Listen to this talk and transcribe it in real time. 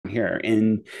here.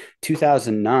 In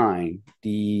 2009,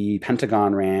 the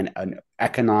Pentagon ran an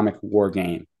economic war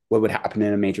game. What would happen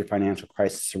in a major financial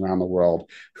crisis around the world?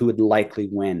 Who would likely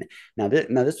win? Now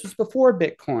this was before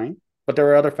Bitcoin, but there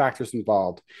were other factors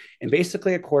involved. And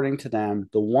basically, according to them,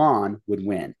 the Yuan would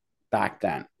win back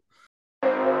then.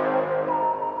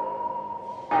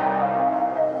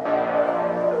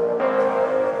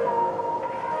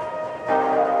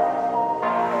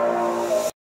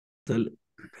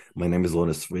 My name is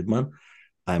Ronest Friedman.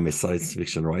 I'm a science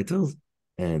fiction writer.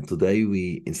 And today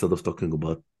instead of talking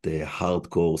about the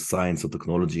hardcore science or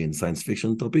technology and science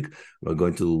fiction topic, we're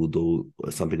going to do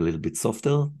something a little bit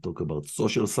softer, talk about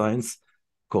social science,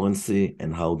 currency,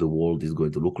 and how the world is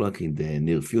going to look like in the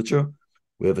near future.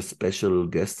 We have a special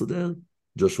guest today,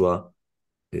 Joshua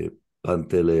uh,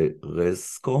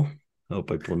 Pantalleresco. I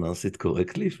hope I pronounce it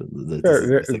correctly. This is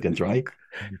Very, the second try.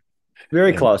 very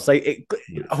And close. yes.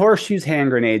 Horseshoes,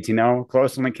 hand grenades,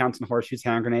 close only counts in horseshoes,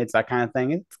 hand grenades, that kind of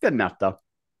thing. It's good enough, though.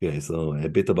 Okay, so a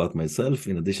bit about myself.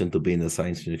 In addition to being a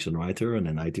science fiction writer and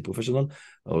an IT professional,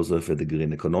 I also have a degree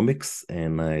in economics,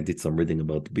 and I did some reading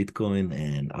about Bitcoin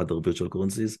and other virtual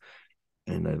currencies,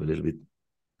 and I have a little bit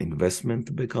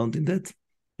investment background in that.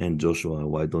 And Joshua,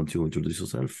 why don't you introduce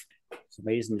yourself? So,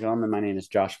 ladies and gentlemen, my name is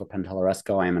Joshua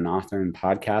Pantalleresco. I am an author and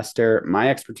podcaster.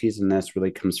 My expertise in this really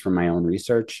comes from my own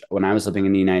research. When I was living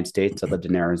in the United States, I lived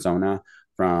in Arizona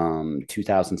from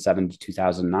 2007 to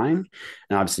 2009.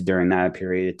 And obviously, during that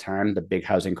period of time, the big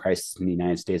housing crisis in the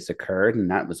United States occurred. And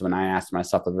that was when I asked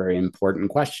myself a very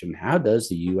important question: how does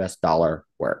the US dollar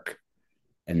work?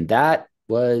 And that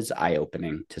was eye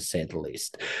opening, to say the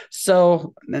least.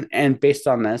 So, and based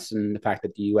on this and the fact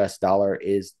that the US dollar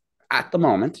is at the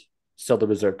moment still the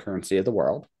reserve currency of the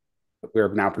world,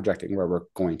 we're now projecting where we're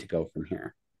going to go from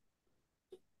here.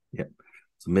 Yeah.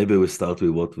 So maybe we start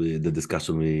with the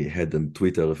discussion we had on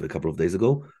Twitter a couple of days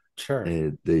ago. Sure.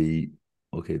 The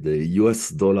US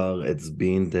dollar has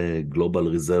been the global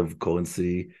reserve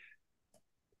currency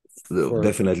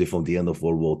definitely from the end of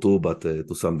World War II, but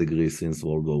to some degree since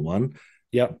World War One.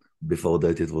 Yep. Before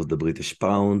that, it was the British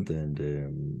pound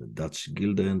and Dutch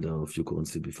gulden. There are a few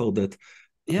currencies before that.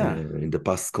 Yeah. In the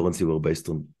past, currency were based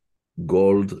on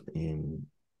gold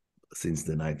since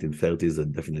the 1930s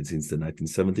and definitely since the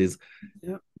 1970s.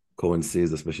 Yeah.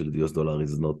 Currencies, especially the US dollar,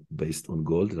 is not based on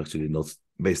gold. It's actually not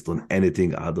based on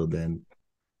anything other than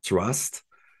trust.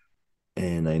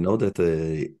 And I know that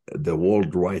the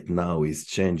world right now is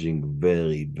changing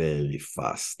very, very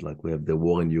fast. Like we have the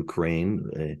war in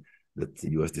Ukraine that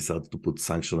the US decided to put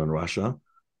sanction on Russia.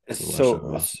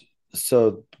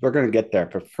 So we're going to get there,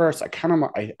 but first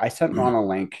I sent Ron a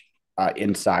link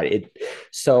inside it.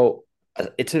 So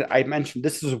I mentioned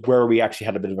this is where we actually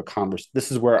had a bit of a conversation.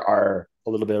 This is where a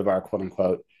little bit of our quote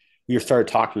unquote we started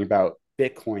talking about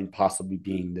Bitcoin possibly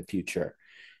being the future.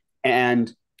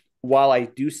 And while I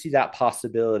do see that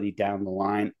possibility down the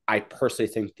line, I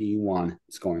personally think the Yuan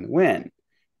is going to win.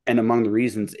 And among the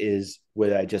reasons is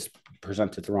what I just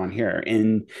presented to Ron here.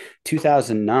 In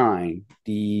 2009,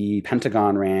 the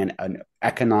Pentagon ran an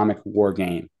economic war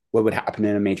game. What would happen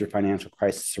in a major financial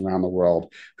crisis around the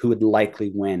world? Who would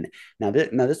likely win? Now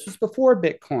this was before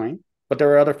Bitcoin, but there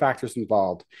were other factors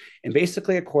involved. And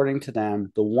basically, according to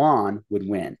them, the Yuan would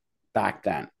win back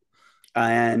then.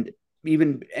 And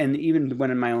even when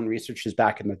in my own researches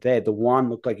back in the day, the Yuan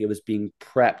looked like it was being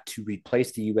prepped to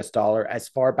replace the US dollar as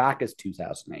far back as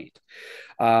 2008.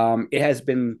 It has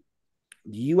been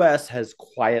The US has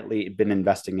quietly been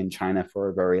investing in China for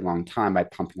a very long time by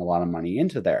pumping a lot of money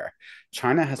into there.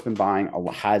 China has been buying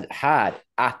had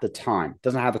at the time,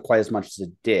 doesn't have quite as much as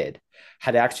it did,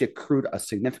 had actually accrued a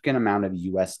significant amount of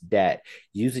US debt,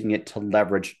 using it to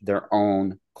leverage their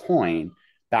own coin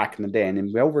back in the day, and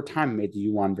then over time made the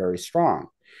yuan very strong.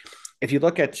 If you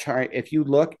look at China, if you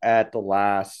look at the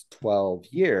last 12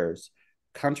 years,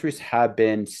 countries have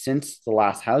been, since the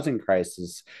last housing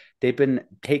crisis, they've been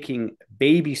taking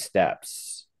baby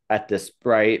steps at this,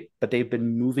 right? But they've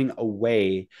been moving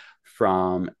away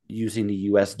from using the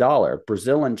US dollar.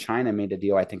 Brazil and China made a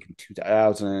deal, I think, in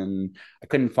 2000. I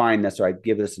couldn't find this, or I'd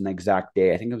give this an exact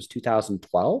day. I think it was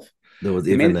 2012. There was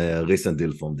They even made a recent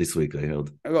deal from this week, I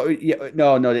heard. Oh, yeah,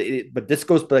 no, but this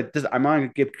goes, but this, I'm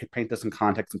going to paint this in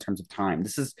context in terms of time.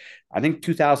 This is, I think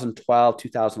 2012,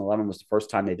 2011 was the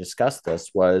first time they discussed this,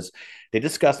 was they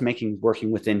discussed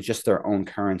working within just their own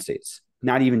currencies,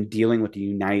 not even dealing with the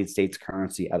United States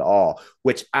currency at all,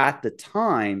 which at the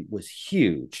time was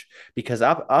huge because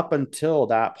up until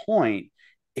that point,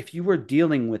 if you were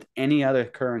dealing with any other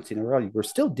currency in the world, you were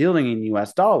still dealing in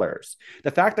US dollars.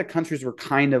 The fact that countries were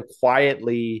kind of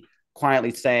quietly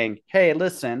saying, hey,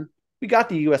 listen, We got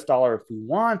the US dollar if we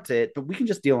want it, but we can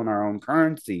just deal in our own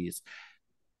currencies.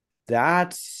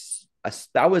 That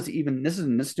was even this is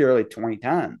in this the early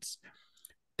 2010s.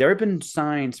 There have been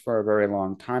signs for a very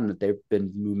long time that there've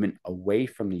been movement away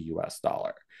from the US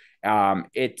dollar.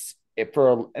 It's it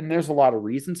for and there's a lot of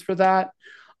reasons for that.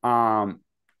 Um,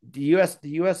 the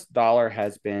US dollar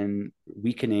has been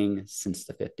weakening since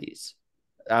the 50s.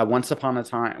 Once upon a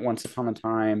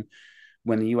time,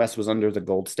 when the US was under the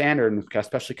gold standard, and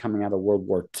especially coming out of World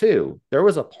War II, there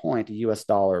was a point the US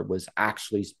dollar was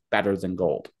actually better than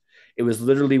gold. It was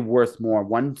literally worth more.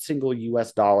 One single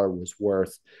US dollar was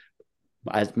worth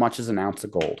as much as an ounce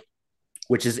of gold,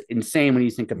 which is insane when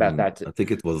you think about that. I think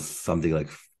it was something like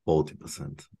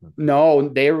 40%. No,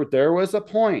 there was a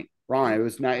point, Ron. It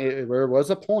was not. There was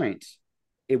a point.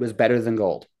 It was better than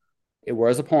gold. It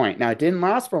was a point. Now it didn't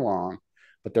last for long,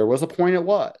 but there was a point. It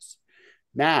was.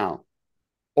 Now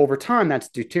over time, that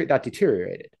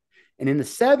deteriorated, and in the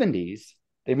 70s,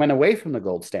 they went away from the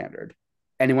gold standard,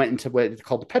 and it went into what is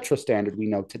called the petro standard we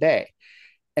know today.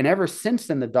 And ever since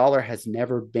then, the dollar has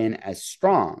never been as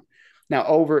strong.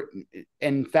 Now,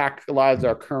 in fact, a lot of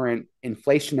our current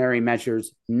inflationary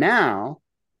measures now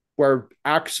were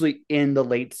actually in the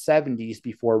late 70s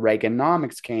before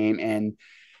Reaganomics came and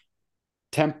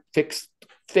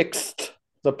fixed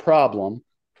the problem.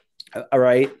 All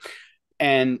right.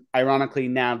 And ironically,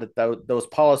 now that those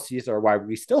policies are why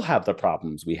we still have the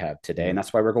problems we have today. And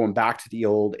that's why we're going back to the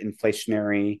old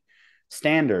inflationary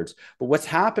standards. But what's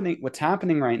happening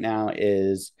right now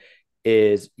is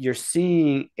you're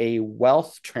seeing a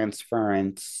wealth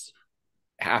transference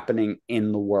happening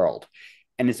in the world.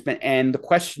 And the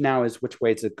question now is which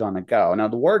way is it going to go? Now,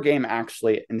 the war game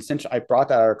actually, and essentially, I brought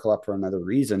that article up for another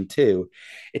reason too.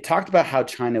 It talked about how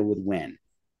China would win.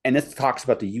 And this talks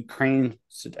about the Ukraine,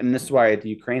 and this is why the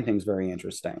Ukraine thing is very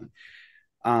interesting.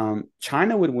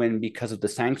 China would win because of the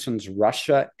sanctions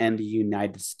Russia and the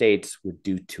United States would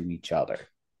do to each other.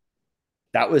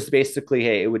 That was basically,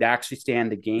 hey, it would actually stand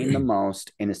to gain the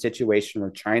most in a situation where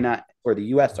China or the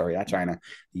US, sorry, not China,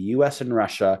 the US and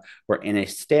Russia were in a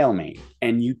stalemate.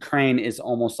 And Ukraine is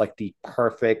almost like the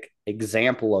perfect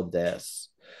example of this,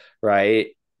 right?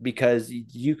 Because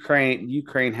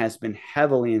Ukraine has been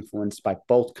heavily influenced by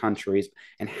both countries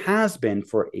and has been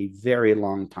for a very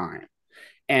long time.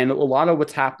 And a lot of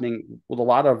what's happening, with a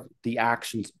lot of the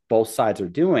actions both sides are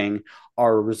doing,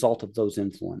 are a result of those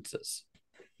influences.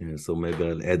 Yeah, so maybe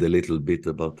I'll add a little bit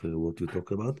about what you talk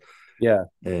about. Yeah.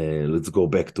 Let's go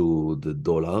back to the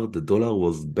dollar. The dollar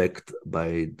was backed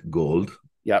by gold.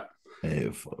 Yep.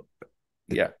 For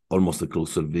Yeah. almost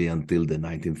exclusively until the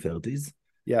 1930s.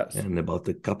 Yes. And about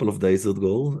a couple of days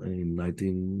ago, in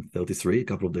 1933, a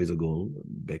couple of days ago,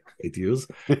 back 8 years,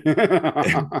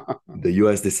 the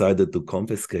US decided to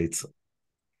confiscate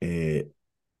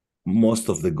most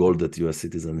of the gold that US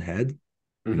citizens had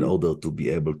in order to be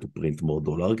able to print more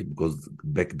dollar, because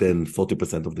back then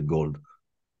 40% of the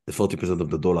 40% of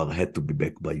the dollar had to be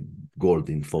backed by gold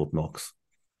in Fort Knox.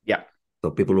 Yeah.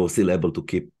 So people were still able to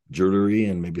keep jewelry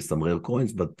and maybe some rare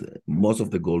coins, but most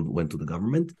of the gold went to the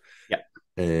government. Yeah.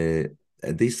 And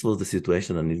this was the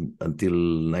situation until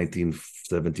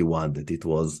 1971, that it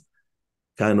was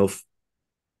kind of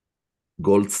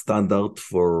gold standard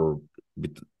for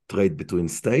trade between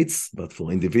states, but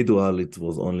for individual,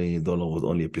 dollar was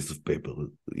only a piece of paper.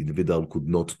 Individual could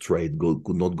not trade gold,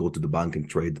 could not go to the bank and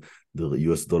trade the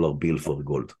US dollar bill for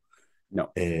gold. No.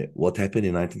 What happened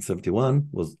in 1971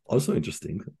 was also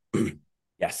interesting.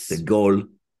 Yes. De Gaulle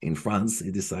in France,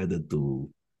 he decided to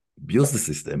abuse the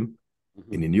system,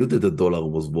 and he knew that the dollar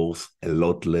was worth a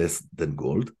lot less than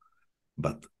gold,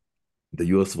 but the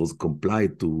US was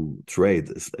compliant to trade,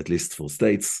 at least for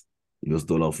states, US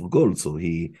dollar for gold. So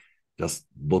he just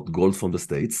bought gold from the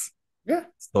States,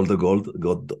 stole the gold,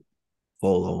 got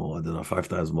 4 or I don't know, 5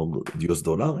 times more US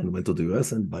dollar, and went to the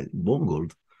US and buy more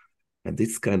gold. And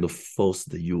this kind of forced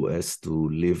the US to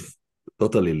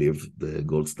totally leave the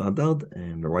gold standard.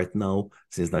 And right now,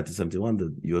 since 1971,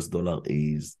 the US dollar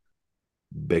is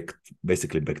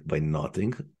basically backed by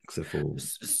nothing except for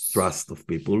trust of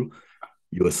people.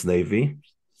 US Navy.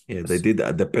 Yeah, they did.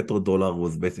 The petrodollar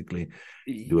was basically,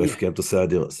 US came to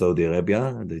Saudi Arabia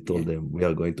and they told them, we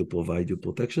are going to provide you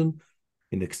protection.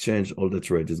 In exchange, all the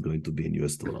trade is going to be in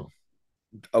US dollar.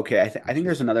 Okay, I think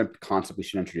there's another concept we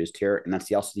should introduce here, and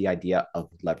that's also the idea of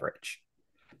leverage.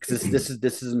 Because this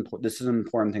is an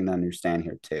important thing to understand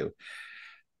here too.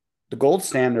 The gold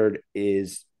standard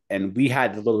is, and we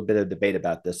had a little bit of debate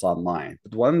about this online,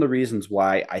 but one of the reasons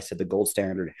why I said the gold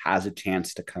standard has a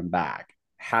chance to come back,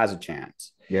 has a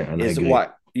chance, and is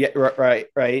what? Yeah, right.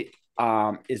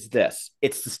 Is this?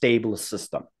 It's the stablest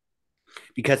system.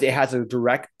 because it has a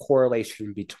direct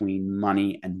correlation between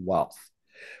money and wealth,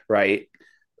 right?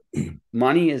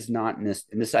 Money is not in this,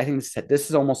 and this I think this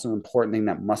is almost an important thing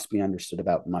that must be understood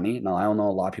about money. Now, I don't know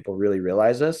a lot of people really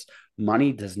realize this.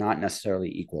 Money does not necessarily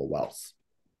equal wealth.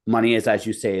 Money is, as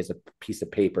you say, is a piece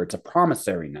of paper. It's a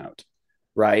promissory note,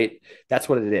 right? That's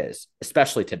what it is,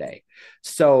 especially today.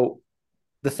 So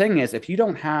the thing is, if you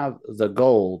don't have the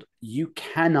gold, you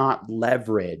cannot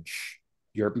leverage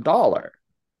your dollar,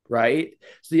 right?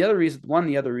 So the other reason, one of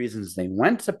the other reasons they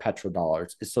went to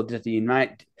petrodollars is so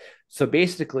that so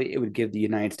basically it would give the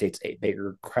United States a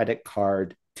bigger credit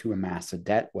card to amass a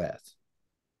debt with,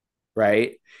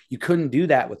 right? You couldn't do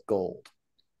that with gold.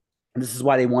 And this is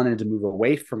why they wanted to move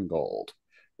away from gold,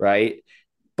 right?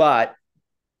 But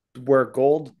where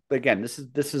gold, again, this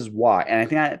is why, and I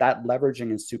think that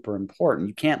leveraging is super important.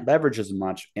 You can't leverage as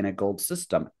much in a gold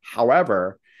system.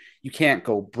 However, you can't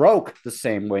go broke the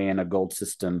same way in a gold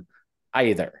system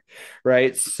either,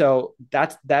 right? So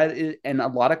that is, and a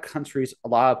lot of countries, a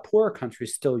lot of poorer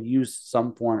countries still use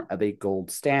some form of a gold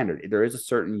standard. There is a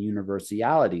certain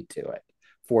universality to it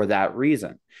for that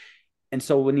reason. And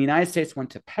so when the United States went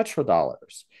to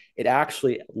petrodollars, it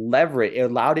actually leveraged, it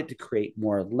allowed it to create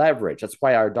more leverage. That's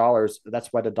why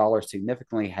the dollar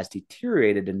significantly has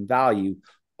deteriorated in value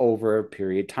over a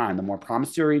period of time. The more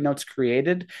promissory notes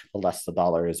created, the less the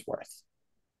dollar is worth.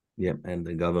 Yeah, and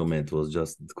the government was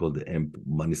just called the M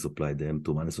money supply, the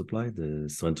M2 money supply, the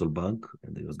central bank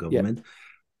and the US Yeah. government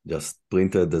just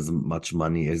printed as much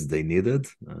money as they needed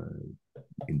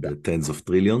in the tens of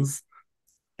trillions.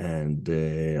 And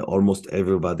almost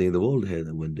everybody in the world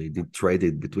had, when they did trade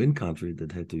it between countries,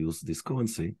 that had to use this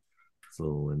currency.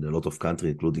 So, and a lot of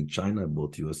countries, including China,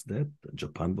 bought US debt.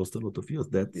 Japan bought a lot of US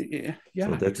debt. Yeah,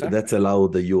 So exactly. that's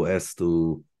allowed the US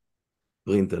to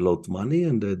print a lot of money,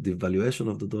 and the devaluation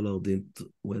of the dollar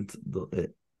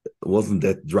wasn't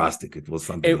that drastic. It was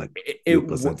something like few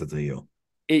percentage a year.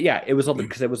 Yeah, it was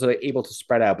because it was able to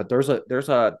spread out, but there's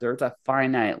a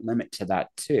finite limit to that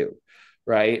too,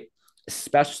 right?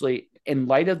 Especially in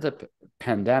light of the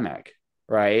pandemic,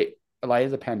 right? In light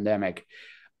of the pandemic,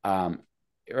 um,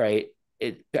 right?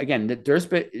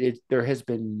 There has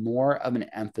been more of an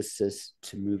emphasis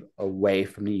to move away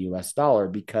from the U.S. dollar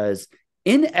because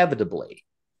inevitably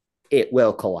it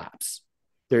will collapse.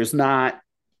 There's not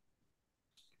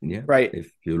Yeah, right.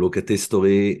 if you look at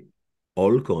history,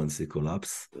 all currency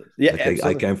collapse. Yeah, Like I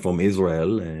absolutely. came from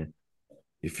Israel.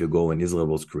 If you go, when Israel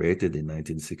was created in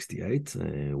 1968,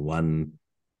 one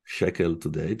shekel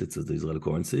today, that's the Israeli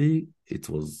currency, it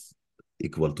was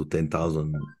equal to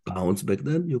 10,000 pounds back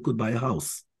then. You could buy a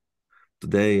house.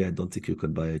 Today, I don't think you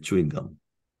can buy a chewing gum.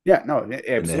 Yeah, no, And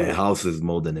a absolutely. house is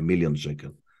more than a million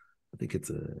shekel. I think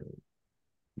it's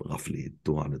roughly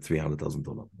 200,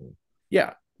 $300,000.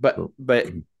 Yeah, but So, but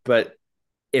but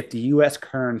if the U.S.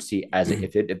 currency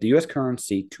if the U.S.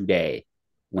 currency today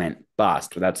went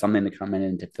bust without something to come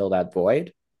in to fill that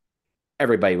void,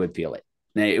 everybody would feel it.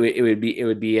 And it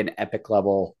would be an epic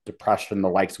level depression, the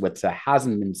likes of which that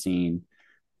hasn't been seen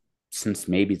since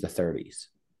maybe the 30s,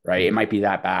 right? It yeah. might be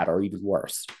that bad or even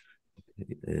worse.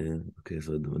 Okay,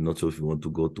 so I'm not sure if you want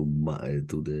to go to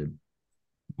the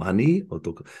money or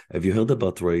talk. Have you heard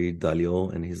about Ray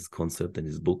Dalio and his concept and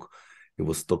his book? He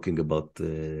was talking about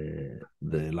the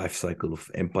life cycle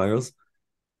of empires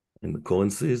and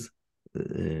currencies.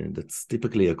 That's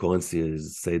typically a currency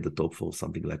is say the top for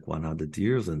something like 100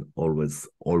 years, and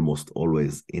almost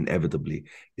always, inevitably,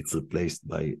 it's replaced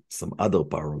by some other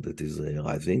power that is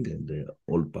rising, and the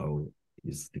old power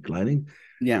is declining.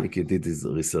 I Yeah, think he did his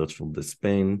research from the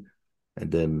Spain, and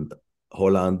then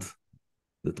Holland,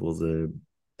 that was had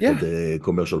yeah, a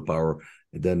commercial power,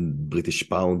 and then British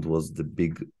pound was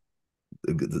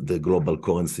the global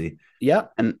currency yeah,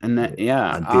 and that,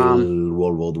 yeah, until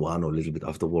World War One or a little bit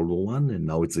after World War One, and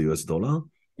now it's the US dollar. And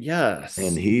yes,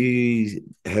 he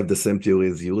have the same theory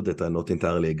as you that are not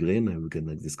entirely agreeing, and we can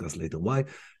discuss later why.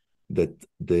 That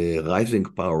the rising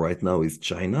power right now is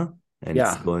China, and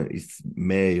yeah,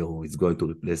 it's going to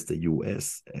replace the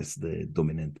US as the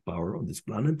dominant power on this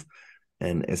planet.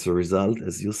 And as a result,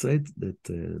 as you said, that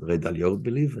Ray Dalio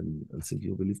believe, and I think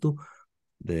you believe too,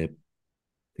 I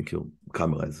think your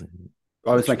camera is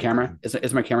oh, is my fluctuating. camera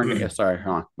is my camera yeah, sorry,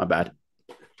 hold on, my bad.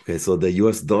 Okay, so the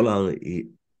US dollar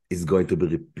is going to be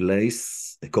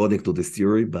replaced, according to this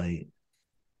theory, by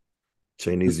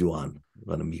Chinese yuan,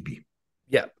 renminbi.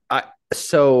 Yeah,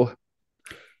 so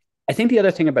I think the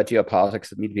other thing about geopolitics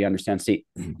that need to be understand. See,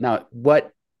 now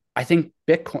what I think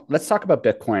Bitcoin. Let's talk about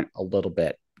Bitcoin a little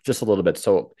bit, just a little bit.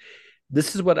 So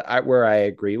this is where I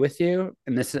agree with you,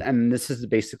 and this is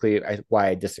basically why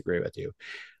I disagree with you.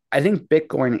 I think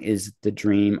Bitcoin is the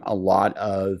dream a lot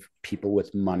of people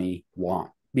with money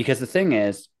want. Because the thing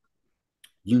is,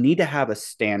 you need to have a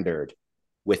standard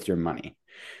with your money.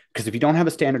 Because if you don't have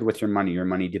a standard with your money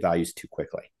devalues too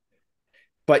quickly.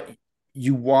 But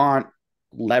you want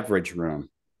leverage room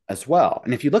as well.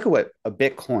 And if you look at what a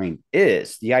Bitcoin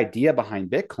is, the idea behind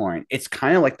Bitcoin, it's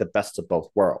kind of like the best of both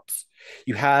worlds.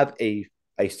 You have a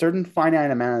certain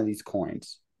finite amount of these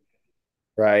coins,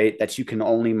 right, that you can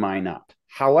only mine up.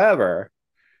 However,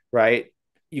 right,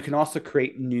 you can also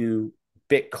create new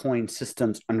Bitcoin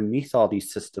systems underneath all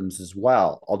these systems as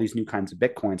well, all these new kinds of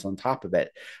Bitcoins on top of it.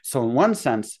 So, in one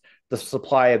sense, the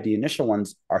supply of the initial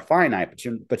ones are finite,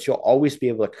 but you'll always be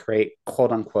able to create,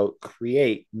 quote unquote,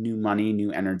 create new money,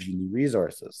 new energy, new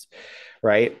resources,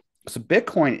 right? So,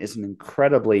 Bitcoin is an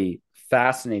incredibly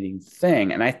fascinating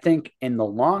thing. And I think in the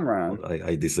long run,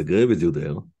 I disagree with you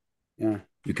there. yeah.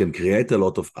 You can create a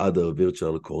lot of other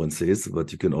virtual currencies,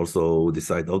 but you can also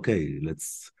decide, okay,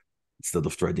 let's instead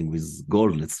of trading with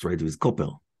gold, let's trade with copper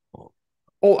or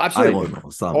Oh, absolutely. iron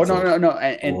or some. Oh, no, So, no,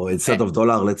 no. or instead of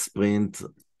dollar, let's print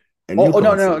a new Oh, no,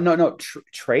 no, currency, no, no.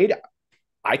 Trade.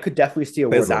 I could definitely see a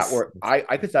world that pesos. where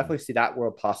I could definitely see that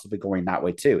world possibly going that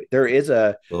way too. There is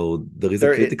a So there is a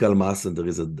there is, critical mass and there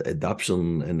is an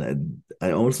adoption. And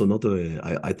I also not,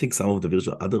 I think some of the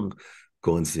virtual other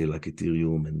currency like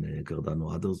Ethereum and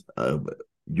Cardano, others,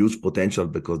 huge potential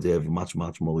because they have much,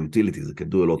 much more utilities. They can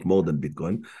do a lot more than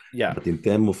Bitcoin. yeah. But in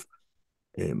terms of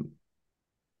um,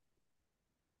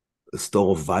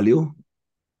 store of value,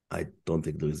 I don't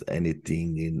think there is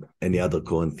anything in any other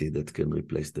currency that can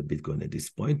replace the Bitcoin at this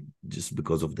point, just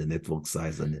because of the network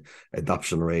size and the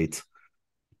adoption rate.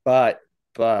 But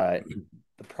the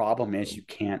problem is you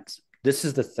can't. This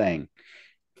is the thing.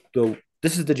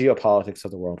 This is the geopolitics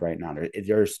of the world right now.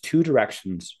 There's two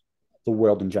directions the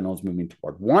world in general is moving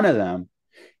toward. One of them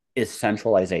is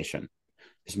centralization.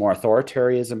 There's more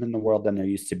authoritarianism in the world than there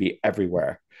used to be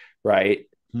everywhere, right?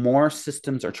 More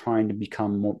systems are trying to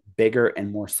become bigger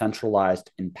and more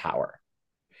centralized in power.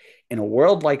 In a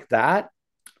world like that,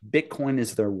 Bitcoin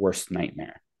is their worst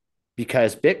nightmare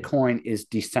because Bitcoin is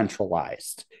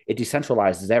decentralized. It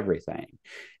decentralizes everything.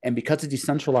 And because it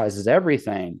decentralizes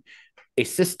everything, a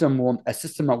system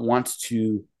that wants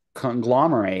to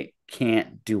conglomerate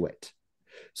can't do it.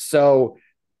 So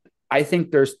I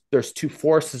think there's two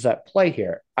forces at play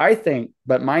here. I think,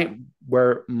 but my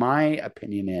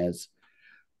opinion is,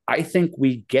 I think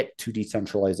we get to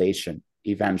decentralization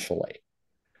eventually.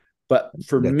 But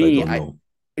for That I me,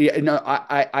 don't know.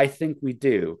 I think we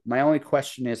do. My only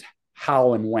question is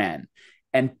how and when.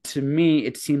 And to me,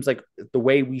 it seems like the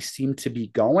way we seem to be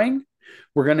going,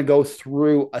 we're going to go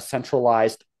through a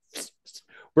centralized.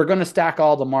 We're going to stack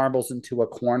all the marbles into a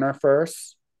corner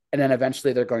first, and then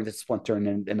eventually they're going to splinter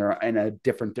in a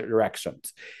different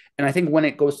directions. And I think when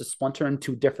it goes to splinter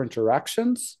into different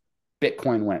directions,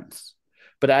 Bitcoin wins.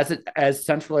 But as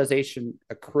centralization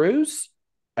accrues,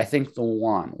 I think the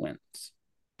Yuan wins.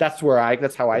 That's how I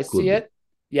That could see be. it.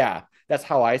 Yeah, that's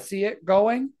how I see it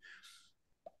going.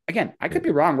 Again, I could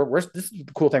be wrong. This is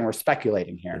the cool thing. We're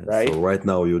speculating here, So right? right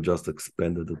now you just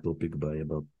expanded the topic by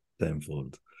about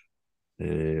tenfold.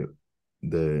 Okay,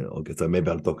 so maybe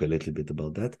I'll talk a little bit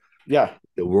about that. Yeah.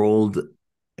 The world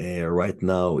right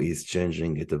now is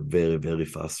changing at a very, very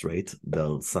fast rate. There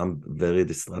are some very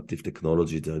disruptive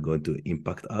technology that are going to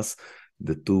impact us.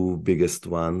 The two biggest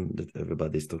one that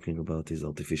everybody's talking about is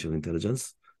artificial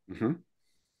intelligence. Mm-hmm.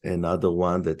 Another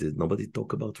one that is nobody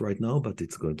talk about right now, but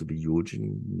it's going to be huge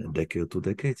in a decade, 2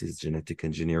 decades, is genetic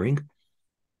engineering.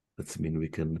 That means we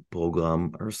can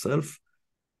program ourselves.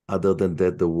 Other than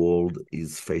that, the world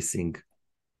is facing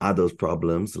other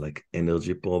problems like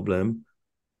energy problem,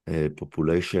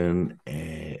 population,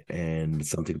 and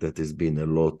something that has been a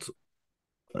lot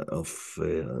of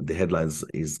the headlines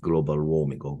is global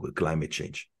warming or climate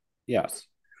change. Yes.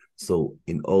 So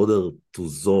in order to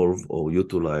solve or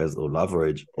utilize or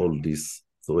leverage all this,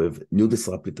 so we have new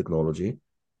disruptive technology,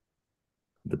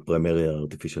 the primary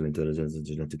artificial intelligence and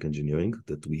genetic engineering,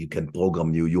 that we can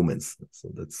program new humans. So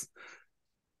that's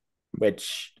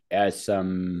Which as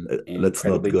some let's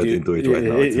not incredibly get do into it right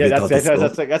now. It's a yeah, bit out of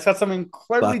scope, that's got some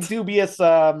incredibly but dubious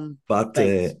but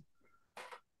things.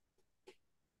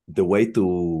 the way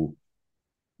to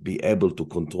be able to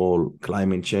control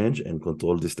climate change and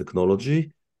control this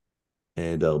technology,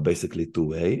 and there are basically two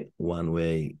ways. One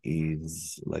way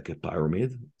is like a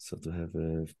pyramid, so to have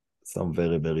some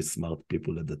very, very smart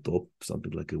people at the top,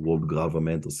 something like a world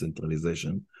government or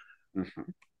centralization, Mhm.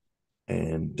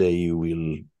 and they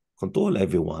will control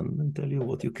everyone and tell you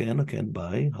what you can or can't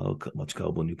buy, how much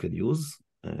carbon you can use,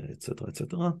 etc.,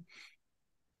 etc.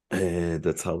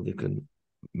 That's how they can.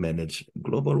 manage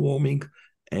global warming,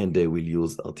 and they will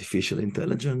use artificial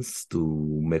intelligence to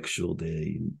make sure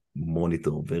they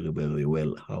monitor very, very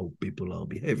well how people are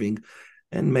behaving,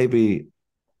 and maybe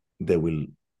they will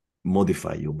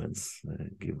modify humans,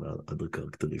 give other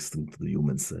characteristics to the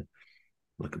humans,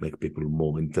 like make people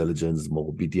more intelligent, more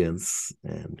obedience,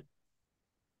 and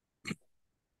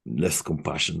less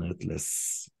compassionate,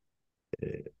 less.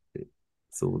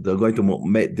 So they're going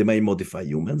to they may modify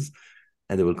humans,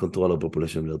 and they will control our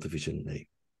population with artificial AI.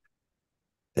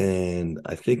 And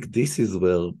I think this is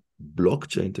where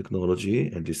blockchain technology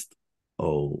and this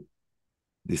or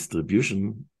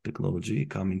distribution technology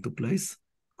come into place,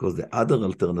 because the other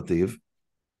alternative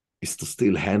is to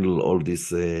still handle all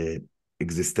this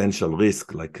existential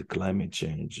risk like climate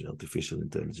change, artificial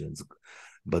intelligence,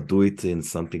 but do it in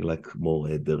something like more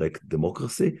direct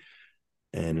democracy.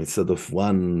 And instead of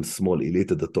one small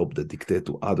elite at the top that dictate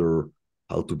to other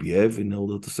how to behave in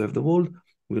order to save the world,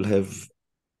 we'll have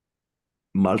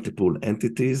multiple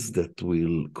entities that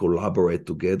will collaborate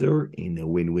together in a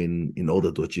win-win in order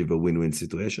to achieve a win-win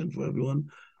situation for everyone.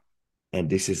 And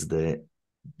this is the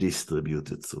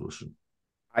distributed solution.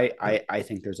 I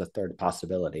think there's a third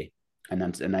possibility. And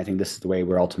I think this is the way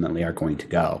we ultimately are going to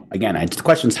go. Again, the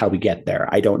question is how we get there.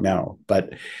 I don't know,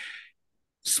 but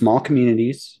small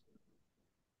communities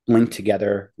linked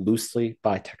together loosely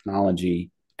by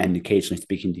technology and occasionally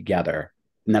speaking together,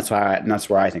 and that's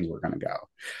where I think we're going to go.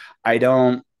 I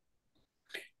don't.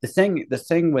 The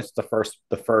thing with the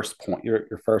first point,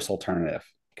 your first alternative,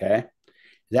 okay,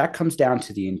 that comes down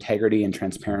to the integrity and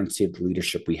transparency of the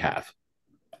leadership we have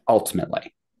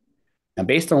ultimately. And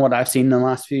based on what I've seen in the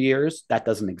last few years, that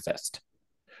doesn't exist.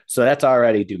 So that's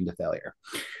already doomed to failure.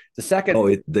 The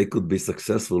second, they could be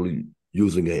successful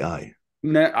using AI.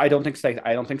 No, I don't think so.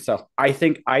 I don't think so. No,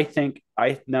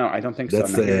 I don't think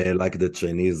That's so. No, like the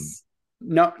Chinese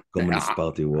no, Communist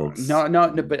Party works. no,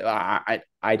 but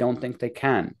I don't think they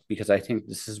can, because I think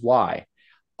this is why.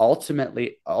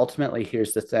 Ultimately,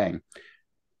 here's the thing.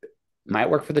 Might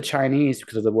work for the Chinese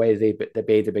because of the way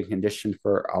they've been conditioned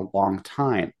for a long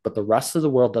time, but the rest of the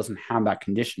world doesn't have that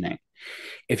conditioning.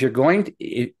 If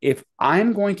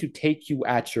I'm going to take you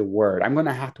at your word, I'm going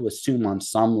to have to assume on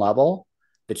some level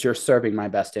that you're serving my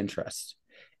best interests.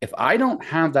 If I don't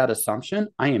have that assumption,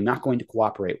 I am not going to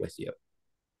cooperate with you.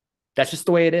 That's just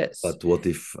the way it is. But what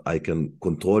if I can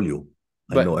control you?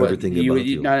 I know everything about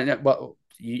you. No, well,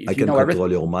 I can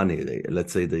control your money.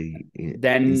 Let's say they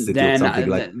institute something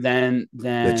like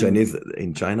the Chinese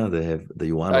in China. They have the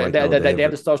Yuan right now. They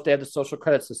have the social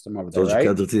credit system over there, social right?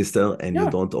 credit system, and you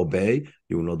don't obey,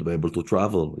 you will not be able to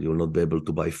travel. You will not be able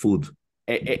to buy food.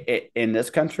 In this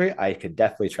country, I could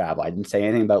definitely travel. I didn't say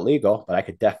anything about legal, but I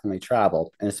could definitely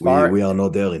travel. And we are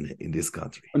not there in this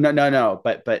country. No.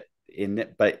 But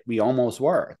we almost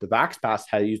were. The Vax Pass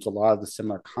had used a lot of the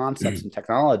similar concepts and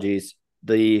technologies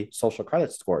the social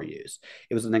credit score used.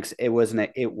 It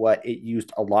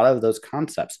used a lot of those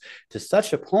concepts to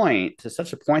such a point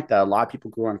that a lot of people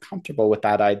grew uncomfortable with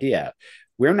that idea.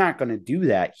 We're not going to do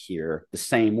that here the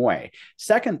same way.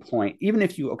 Second point, even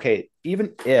if you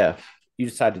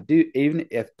decide to do, even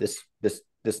if this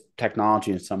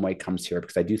technology in some way comes here,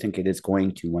 because I do think it is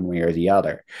going to one way or the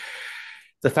other.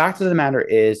 The fact of the matter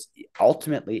is,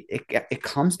 ultimately, it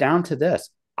comes down to this.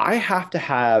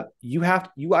 You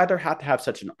either have to have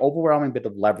such an overwhelming bit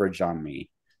of leverage on me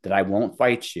that I won't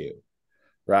fight you,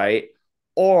 right?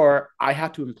 Or I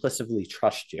have to implicitly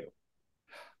trust you.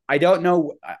 I don't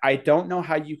know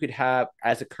how you could have,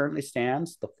 as it currently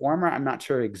stands, the former, I'm not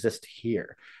sure exists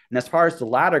here. And as far as the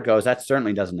latter goes, that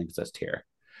certainly doesn't exist here.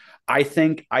 I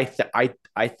think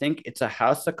it's a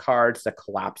house of cards that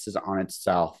collapses on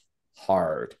itself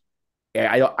hard.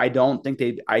 I don't think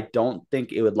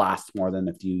it would last more than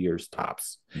a few years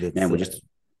tops. Man,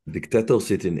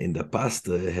 dictators in the past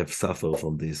have suffered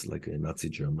from this, like Nazi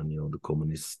Germany or the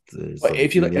communist.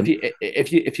 If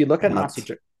you look at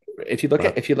Nazi,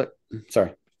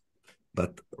 sorry,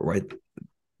 but right,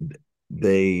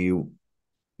 the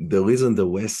reason the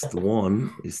West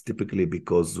won is typically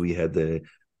because we had a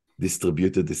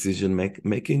distributed decision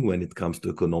making when it comes to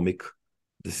economic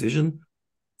decision.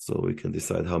 So we can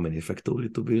decide how many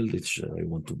factories to build. I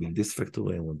want to build this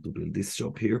factory. I want to build this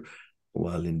shop here.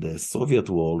 While in the Soviet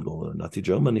world or Nazi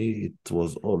Germany, it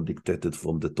was all dictated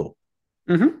from the top.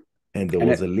 Mm-hmm. And there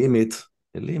was a limit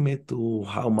to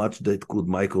how much that could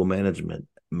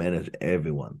manage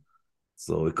everyone.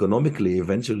 So economically,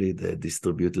 eventually the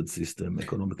distributed system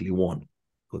economically won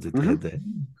because it had a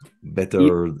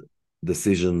better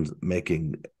decision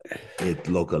making at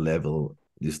local level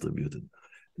distributed.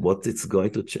 What's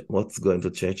going to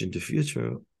change in the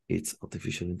future? It's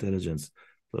artificial intelligence.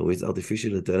 But with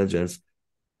artificial intelligence,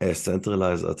 a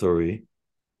centralized authority,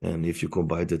 and if you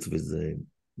combine it with the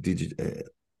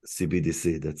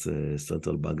CBDC, that's a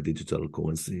central bank digital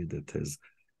currency that has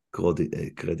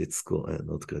credit score,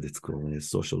 not credit score, a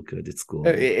social credit score,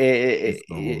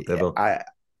 whatever,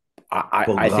 I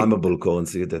think programmable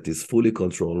currency that is fully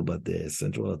controlled by the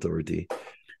central authority,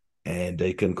 and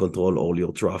they can control all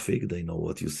your traffic. They know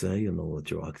what you say, you know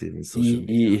what you're active in social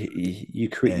media,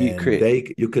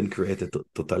 and you can create a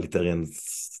totalitarian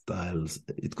styles.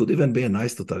 It could even be a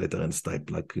nice totalitarian style,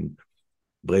 like in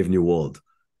Brave New World,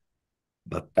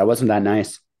 but that wasn't that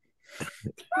nice.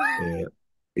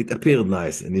 It appeared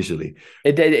nice initially.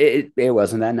 It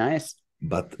wasn't that nice.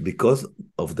 But because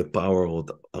of the power of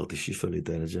the artificial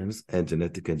intelligence and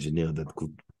genetic engineer that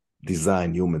could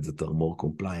design humans that are more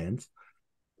compliant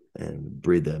and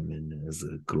breed them in as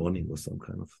a cloning or some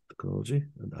kind of technology.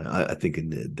 And I think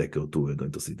in a decade or two, we're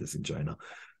going to see this in China.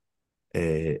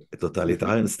 A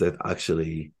totalitarian state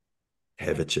actually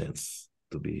have a chance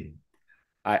to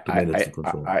manage to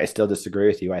control. I still disagree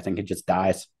with you. I think it just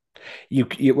dies.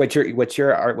 What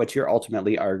you're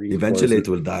ultimately arguing eventually it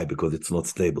will die because it's not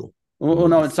stable. Well,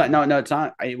 no, it's not. No, it's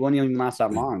not. It won't even last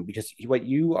that long because what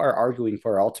you are arguing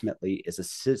for ultimately is a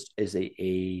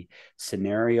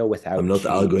scenario without. I'm not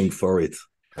arguing for it.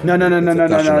 No. I know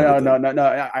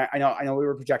we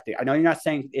were projecting. I know you're not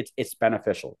saying it's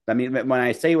beneficial. I mean, when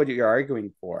I say what you're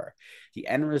arguing for, the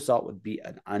end result would be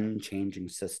an unchanging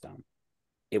system.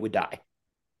 It would die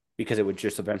because it would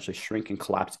just eventually shrink and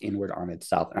collapse inward on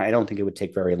itself. And I don't think it would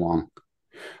take very long.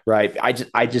 Right.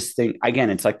 I just think, again,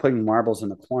 it's like putting marbles in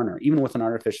the corner, even with an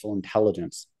artificial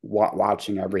intelligence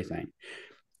watching everything.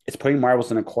 It's putting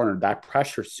marbles in a corner. That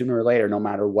pressure, sooner or later, no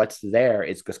matter what's there,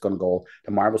 it's just going to go.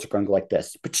 The marbles are going to go like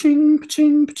this. Paching,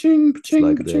 paching, paching, paching.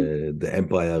 It's like the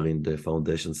Empire in the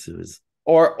Foundation series.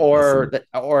 Or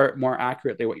more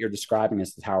accurately, what you're describing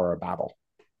is the Tower of Babel.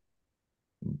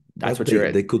 That's what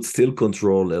they could still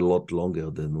control a lot longer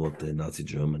than what the Nazi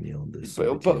Germany on this.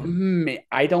 But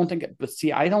I don't think. But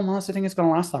see, I don't honestly think it's going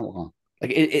to last that long.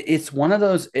 Like it's one of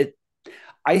those.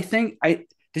 I think I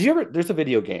did you ever? There's a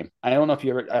video game. I don't know if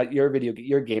you ever.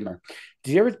 You're a gamer.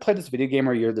 Did you ever play this video game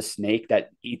where you're the snake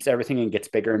that eats everything and gets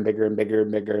bigger and bigger and bigger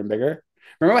and bigger and bigger?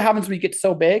 Remember what happens when you get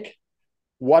so big?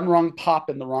 One wrong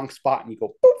pop in the wrong spot and you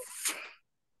go poof.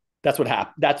 That's what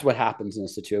happens in a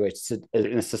situation,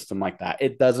 in a system like that.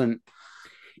 It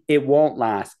won't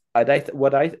last.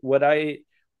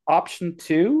 Option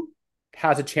 2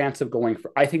 has a chance of going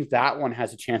for, I think that one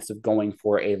has a chance of going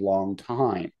for a long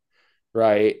time,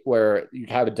 right? Where you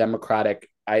have a democratic,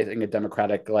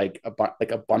 like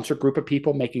a bunch of group of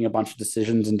people making a bunch of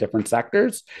decisions in different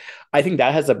sectors. I think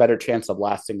that has a better chance of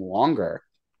lasting longer.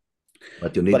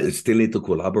 But you still need to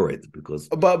collaborate because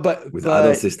with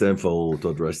other systems to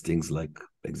address things like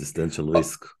existential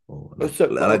risk or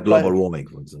like global warming,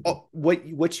 for example.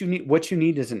 What you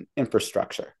need is an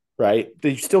infrastructure, right?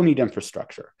 You still need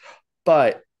infrastructure,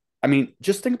 but I mean,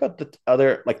 just think about the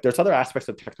other, like there's other aspects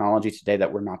of technology today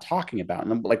that we're not talking about,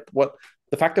 and like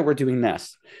the fact that we're doing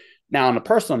this now. On a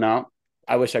personal note,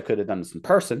 I wish I could have done this in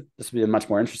person. This would be a much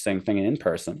more interesting thing in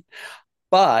person.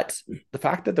 But the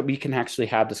fact that we can actually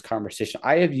have this conversation,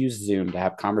 I have used Zoom to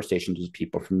have conversations with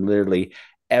people from literally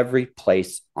every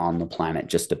place on the planet,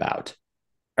 just about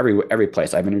every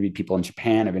place. I've interviewed people in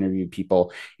Japan. I've interviewed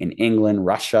people in England,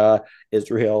 Russia,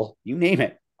 Israel, you name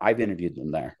it. I've interviewed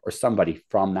them there or somebody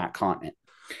from that continent.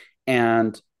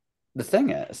 And the thing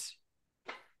is,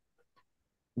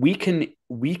 we can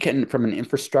from an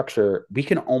infrastructure, we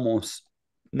can almost,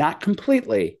 not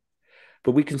completely,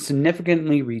 but we can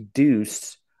significantly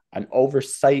reduce an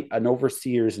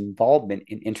overseer's involvement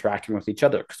in interacting with each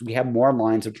other because we have more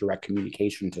lines of direct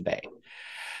communication today.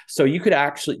 So you could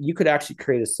actually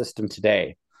create a system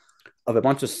today of a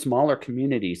bunch of smaller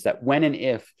communities that when and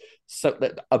if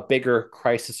a bigger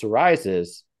crisis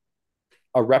arises,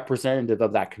 a representative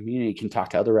of that community can talk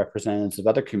to other representatives of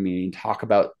other communities and talk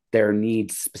about their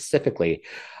needs specifically.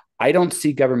 I don't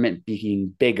see government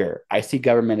being bigger. I see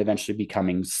government eventually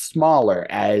becoming smaller,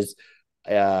 as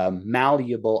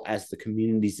malleable as the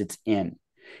communities it's in.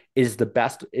 Is the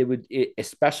best.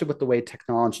 Especially with the way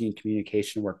technology and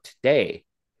communication work today.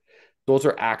 Those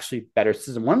are actually better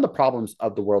systems. One of the problems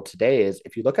of the world today is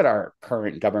if you look at our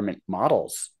current government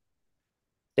models,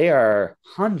 they are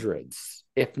hundreds,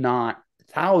 if not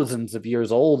thousands of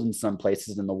years old in some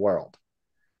places in the world.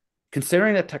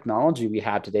 Considering the technology we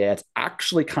have today, it's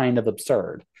actually kind of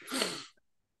absurd.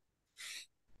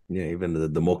 Yeah, even the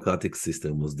democratic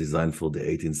system was designed for the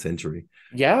 18th century.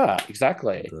 Yeah,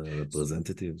 exactly. The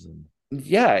representatives.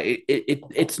 Yeah,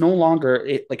 it's no longer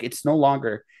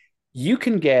You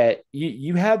can get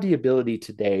you have the ability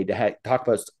today to talk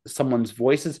about someone's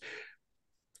voices,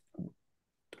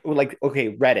 like,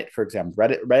 okay, Reddit, for example.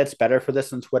 Reddit's better for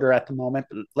this than Twitter at the moment.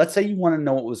 But let's say you want to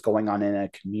know what was going on in a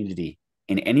community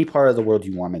in any part of the world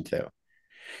you wanted to.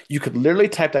 You could literally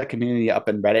type that community up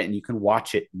in Reddit and you can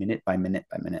watch it minute by minute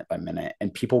by minute by minute,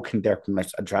 and people can there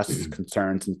address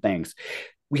concerns and things.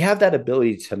 We have that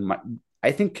ability to.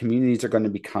 I think communities are going to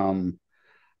become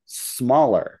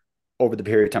smaller over the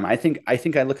period of time. I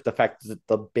look at the fact that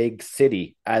the big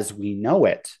city as we know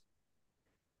it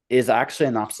is actually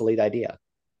an obsolete idea.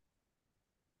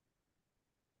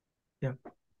 Yeah.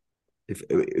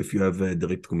 If you have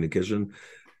direct communication,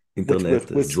 Which internet,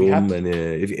 with which we have Zoom, to,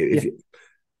 and yeah.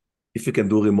 if you can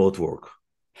do remote work.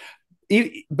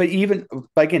 But even,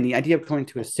 but again, the idea of going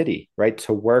to a city, right,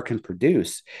 to work and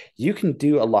produce, you can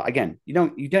do a lot. Again, you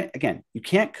don't, again, you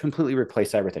can't completely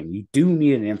replace everything. You do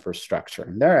need an infrastructure,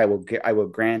 and there I will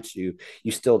grant you,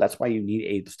 you still, that's why you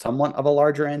need a somewhat of a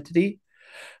larger entity,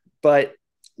 but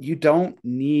you don't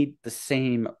need the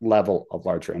same level of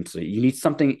larger entity. You need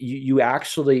something, you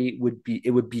actually would be,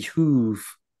 it would behoove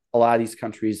a lot of these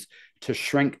countries to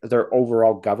shrink their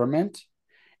overall government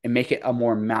and make it a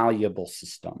more malleable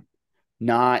system.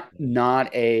 Not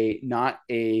a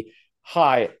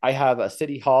hi, I have a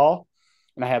city hall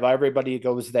and I have everybody who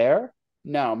goes there.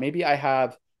 No, maybe I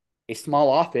have a small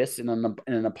office in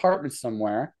an apartment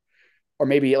somewhere, or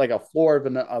maybe like a floor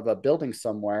of a building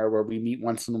somewhere where we meet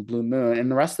once in a blue moon. And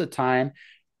the rest of the time,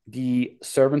 the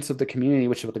servants of the community,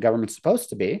 which is what the government's supposed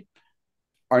to be,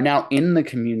 are now in the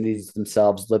communities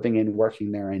themselves, living and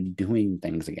working there and doing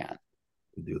things again.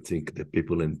 Do you think the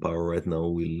people in power right now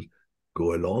will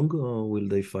go along or will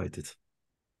they fight it?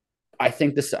 I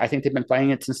think they've been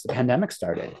fighting it since the pandemic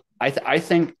started. I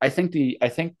think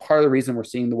part of the reason we're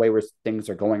seeing the way where things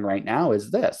are going right now is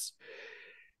this.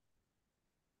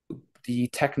 The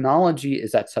technology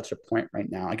is at such a point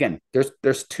right now. Again,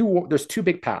 there's two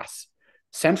big paths: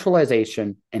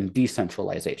 centralization and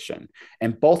decentralization,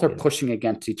 and both are Yeah. pushing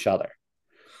against each other.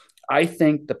 I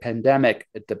think the pandemic,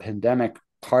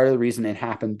 part of the reason it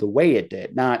happened the way it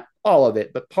did, not all of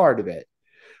it, but part of it,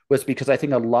 was because I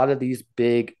think a lot of these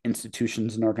big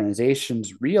institutions and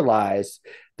organizations realized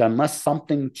that unless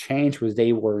something changed where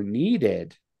they were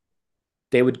needed,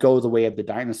 they would go the way of the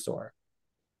dinosaur.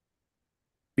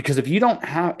 Because if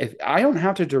I don't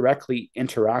have to directly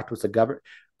interact with the government,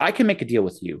 I can make a deal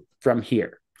with you from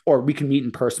here, or we can meet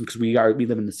in person because we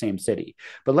live in the same city.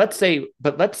 Let's say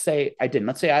I didn't.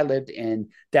 Let's say I lived in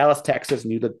Dallas, Texas,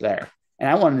 and you lived there, and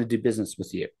I wanted to do business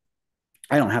with you.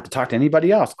 I don't have to talk to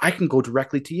anybody else. I can go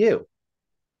directly to you,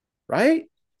 right?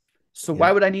 So Yeah.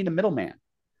 why would I need a middleman?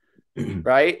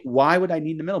 Right? Why would I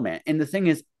need a middleman? And the thing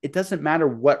is, it doesn't matter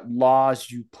what laws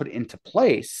you put into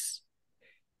place.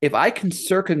 If I can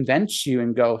circumvent you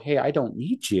and go, hey, I don't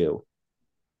need you,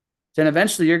 then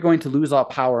eventually you're going to lose all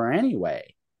power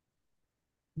anyway.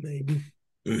 Maybe.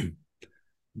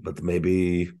 But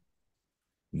maybe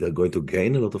they're going to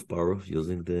gain a lot of power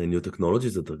using the new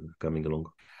technologies that are coming along.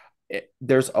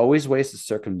 There's always ways to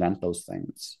circumvent those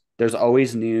things. There's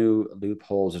always new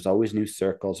loopholes. There's always new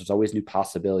circles. There's always new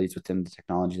possibilities within the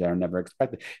technology that are never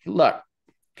expected. Look,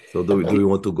 So do we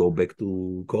want to go back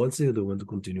to currency or do we want to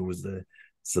continue with the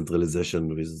centralization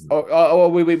with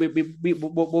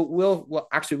we'll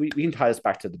actually we can tie this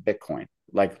back to the Bitcoin.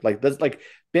 Like this, like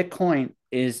Bitcoin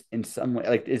is in some way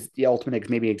like is the ultimate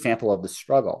maybe example of the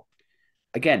struggle.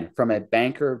 Again, from a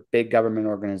banker, big government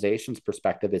organization's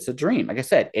perspective, it's a dream. Like I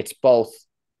said, it's both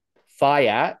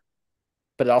fiat,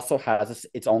 but it also has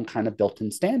its own kind of built-in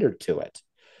standard to it,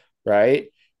 right?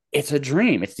 It's a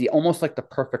dream. It's the almost like the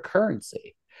perfect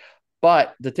currency.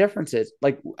 But the difference is,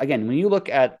 like, again, when you look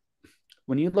at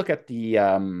the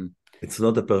it's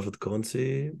not a perfect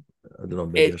currency. I don't know,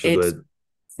 maybe I it should do it's a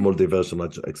small diversion. I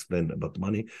explain about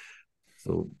money.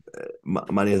 So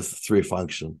money has three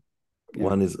functions. yeah.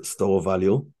 One is store of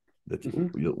value that Mm-hmm.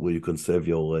 where you can save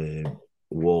your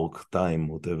work time,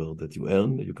 whatever that you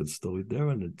earn, you can store it there,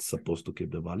 and it's supposed to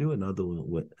keep the value.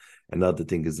 Another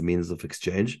thing is means of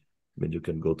exchange, when you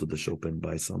can go to the shop and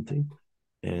buy something.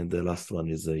 And the last one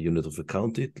is a unit of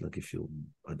account. It like if you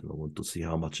I don't know want to see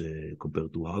how much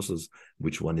compared to houses,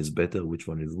 which one is better, which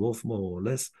one is worth more or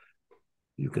less,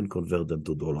 you can convert them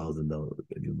to dollars and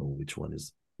you know which one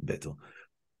is better.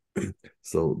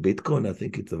 So Bitcoin, I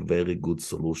think it's a very good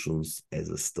solution as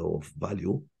a store of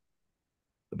value.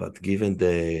 But given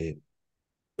the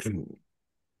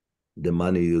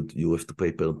money you have to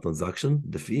pay per transaction,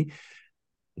 the fee,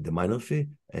 the minor fee,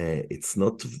 it's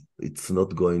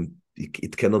not going.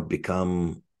 It cannot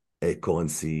become a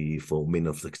currency for mean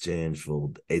of exchange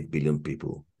for 8 billion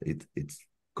people. It's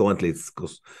currently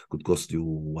could cost you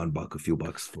 $1, a few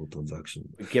bucks for transaction.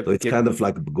 So Give it's give kind of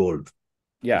like gold.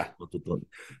 If yeah. you want to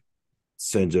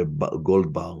exchange a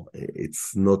gold bar,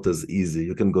 it's not as easy.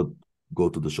 You can go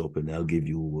to the shop and I'll give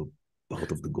you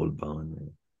part of the gold bar.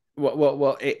 And,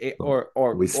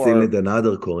 so we still Or need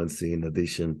another currency in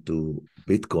addition to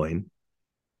Bitcoin,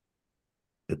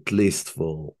 at least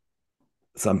for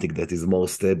something that is more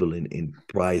stable in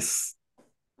price.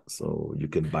 So you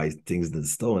can buy things in the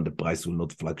store and the price will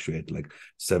not fluctuate like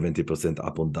 70%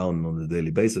 up or down on a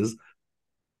daily basis.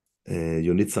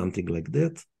 You need something like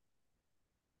that,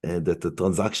 and that the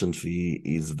transaction fee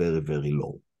is very, very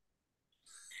low.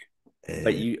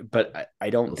 Uh, but I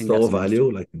don't think Store that's an instant.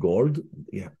 value like gold,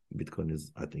 yeah, Bitcoin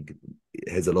is, I think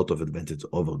it has a lot of advantage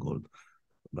over gold,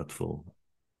 but for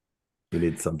you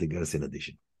need something else in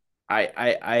addition. I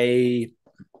I I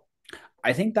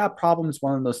I think that problem is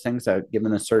one of those things that,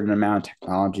 given a certain amount of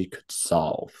technology, could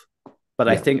solve. But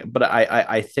I Yeah. think, but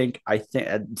I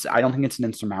don't think it's an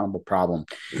insurmountable problem.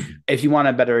 If you want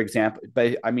a better example,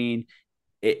 but I mean,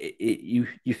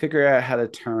 you figure out how to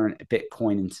turn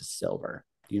Bitcoin into silver.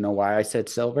 Do you know why I said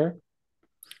silver?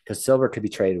 Because silver could be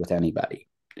traded with anybody.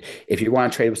 If you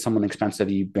want to trade with someone expensive,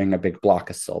 you bring a big block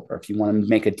of silver. If you want to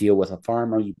make a deal with a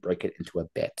farmer, you break it into a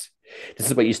bit. This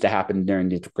is what used to happen during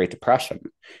the Great Depression.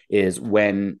 Is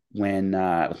when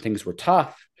things were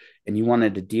tough and you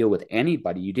wanted to deal with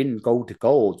anybody, you didn't go to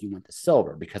gold, you went to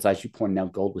silver because, as you pointed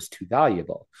out, gold was too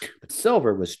valuable, but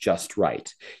silver was just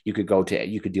right. You could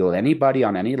deal with anybody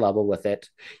on any level with it.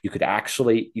 You could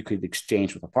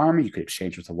exchange with a farmer, you could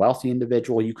exchange with a wealthy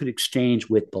individual, you could exchange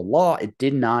with the law. It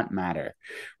did not matter,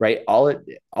 right? All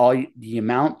the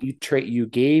amount you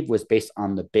gave was based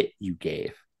on the bit you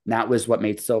gave. And that was what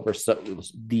made silver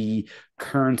the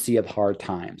currency of hard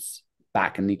times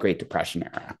back in the Great Depression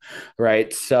era, right?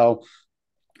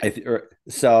 If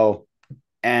so,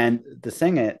 and the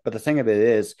thing of it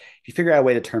is, if you figure out a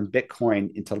way to turn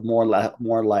Bitcoin into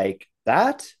more like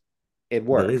that, it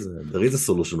work. There is a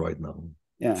solution right now,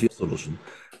 Yeah, few solutions.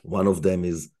 One of them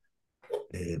is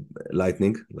uh,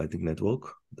 Lightning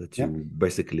Network, that yeah, you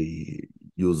basically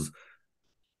use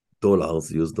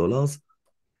use dollars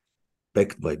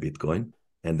backed by Bitcoin,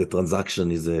 and the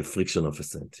transaction is a friction of a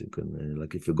cent. You can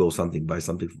like if you buy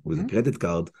something with a mm-hmm. credit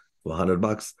card for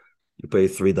 $100, you pay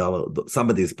 $3.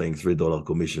 Somebody is paying $3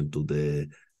 commission to the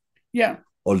Yeah,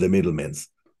 all the middlemen.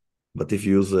 But if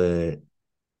you use a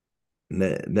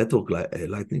network like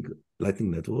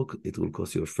Lightning Network, it will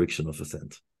cost you a friction of a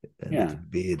cent, and yeah,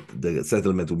 the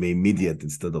settlement will be immediate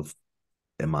instead of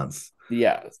a month.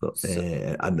 yeah. So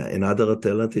and another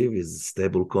alternative is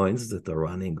stable coins that are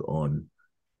running on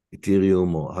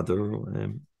Ethereum or other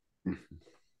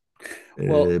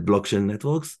Well, blockchain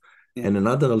networks. yeah, And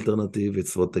another alternative,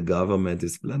 it's what the government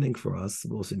is planning for us,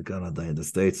 both in Canada and the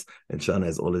States, and China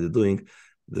is already doing.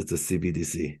 That's a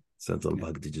CBDC, central yeah.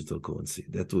 bank digital currency.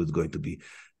 That was going to be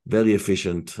very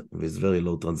efficient with very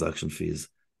low transaction fees.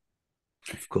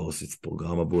 Of course, it's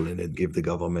programmable and it gives the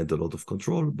government a lot of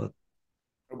control, but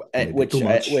maybe too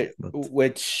much. But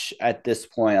Which at this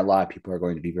point, a lot of people are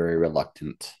going to be very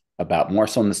reluctant about, more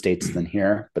so in the States than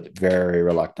here, but very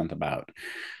reluctant about.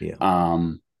 yeah,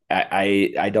 Um,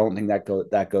 I don't think that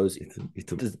goes.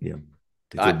 yeah,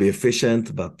 it will I, be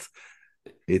efficient, but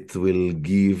it will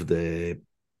give the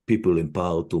people in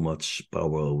power too much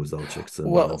power without checks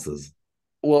and well, balances.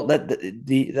 that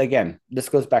the again, this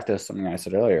goes back to something I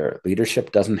said earlier.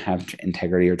 Leadership doesn't have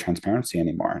integrity or transparency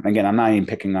anymore. And again, I'm not even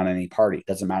picking on any party.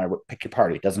 Doesn't matter what, pick your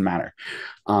party. Doesn't matter.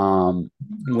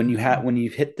 When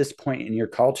you've hit this point in your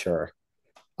culture,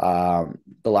 the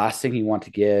last thing you want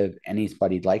to give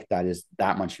anybody like that is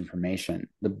that much information.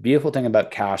 The beautiful thing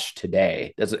about cash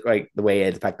today, does it like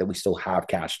the fact that we still have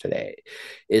cash today,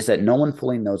 is that no one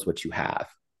fully knows what you have,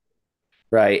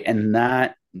 right? And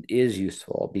that is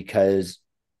useful because,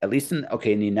 at least in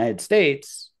the United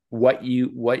States, what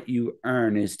you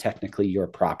earn is technically your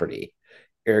property.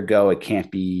 Ergo, it can't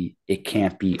be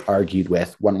argued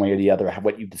with one way or the other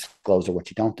what you disclose or what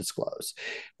you don't disclose,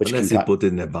 which can Unless you cut. put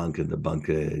it in a bank and the bank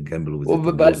gamble with Well, it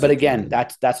and lose but it. again,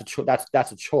 that's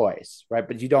a choice, right?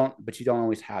 But you don't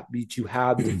always have. You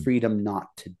have the freedom not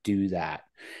to do that,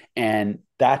 and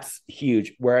that's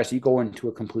huge. Whereas you go into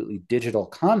a completely digital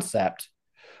concept,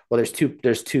 well,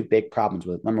 there's two big problems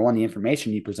with it. Number one, the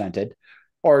information you presented,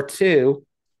 or two,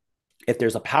 if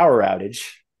there's a power outage,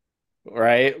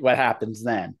 right? What happens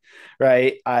then,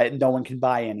 right? No one can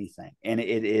buy anything, and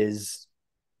it is.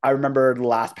 I remember the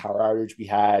last power outage we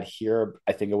had here.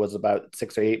 I think it was about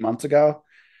 6 or 8 months ago.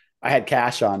 I had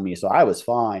cash on me, so I was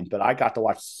fine. But I got to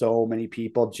watch so many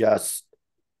people just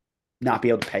not be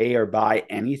able to pay or buy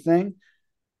anything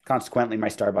Consequently, my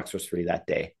Starbucks was free that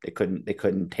day. They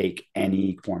couldn't take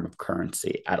any form of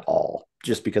currency at all,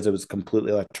 just because it was a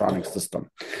completely electronic system.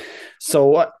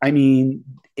 So I mean,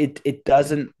 it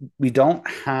doesn't. We don't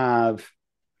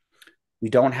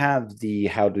have the,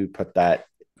 how do we put that,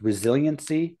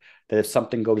 resiliency, that if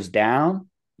something goes down,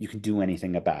 you can do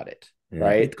anything about it, Yeah,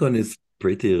 right? Bitcoin is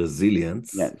pretty resilient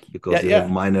Yeah, because yeah, you have yeah.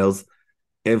 miners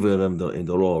everywhere in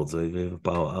the world. So if you have a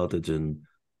power outage in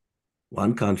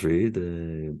one country,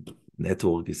 the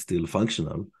network is still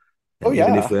functional. Oh And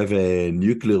even if yeah. we have a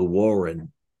nuclear war and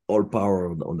all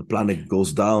power on the planet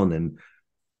goes down, and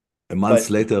a month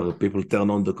But later people turn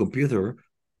on the computer,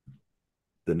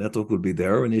 the network will be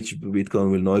there, and each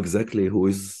Bitcoin will know exactly who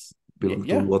is belong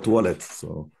to yeah, what wallet.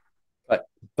 So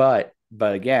but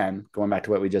but again, going back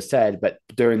to what we just said, but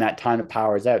during that time the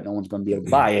power is out, no one's going to be able to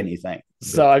buy anything.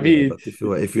 So but I yeah, mean, but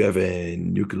if you have a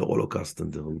nuclear holocaust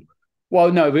and the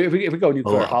well, no, if we go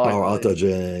nuclear, power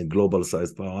outage, global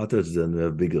sized power outage, then we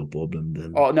have bigger problem.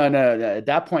 oh no, no, no, at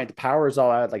that point the power is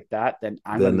all out like that, then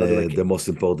I'm going to Then go to a the most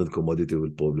important commodity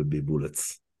will probably be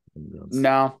bullets.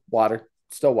 no water,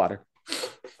 still water.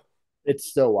 It's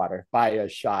still water by a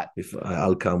shot. If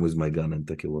I'll come with my gun and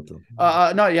take a water.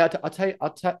 No, yeah, I'll tell you.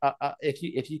 I'll tell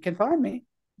if you can find me,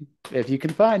 if you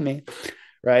can find me,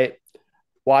 right?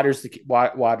 Water's the key,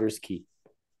 water's key,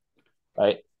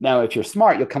 right? Now, if you're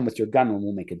smart, you'll come with your gun and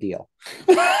we'll make a deal,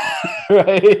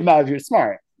 right? Now, if you're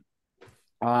smart,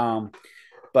 um,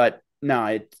 but no,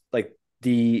 it's like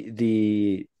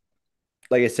the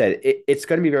like I said, it's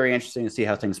going to be very interesting to see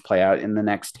how things play out in the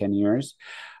next 10 years.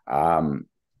 Um,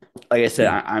 like I said,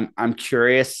 I'm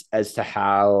curious as to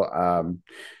how.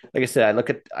 Like I said, I look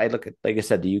at like I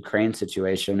said the Ukraine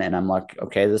situation, and I'm like,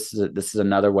 okay, this is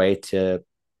another way to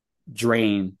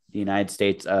drain the United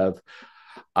States of.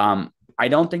 I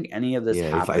don't think any of this Yeah,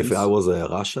 if I happens. was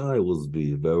Russia, I would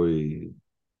be very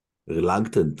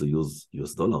reluctant to use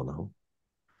US dollar now.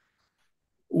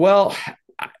 Well,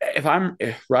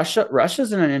 if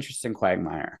Russia's in an interesting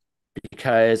quagmire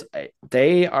because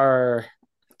they are.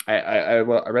 I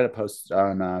read a post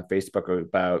on Facebook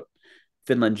about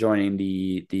Finland joining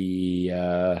the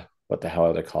what the hell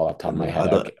are they called off the top of And my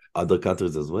head? other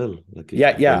countries as well. Like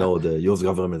Yeah, if they yeah, know the US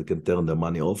government can turn their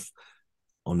money off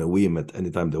on a whim at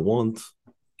any time they want,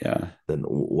 yeah, then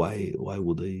why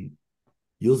would they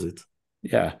use it?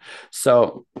 yeah.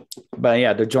 So, but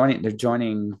yeah, they're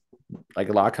joining. Like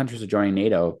a lot of countries are joining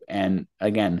NATO, and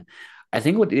again, I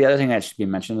think what the other thing that should be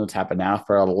mentioned, what's happened now,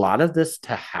 for a lot of this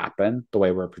to happen the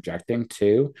way we're projecting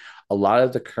to, a lot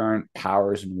of the current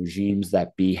powers and regimes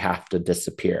that be have to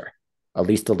disappear, at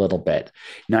least a little bit.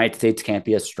 United States can't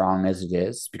be as strong as it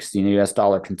is because the US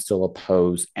dollar can still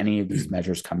oppose any of these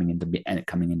measures coming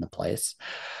into place.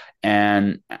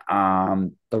 And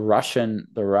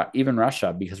even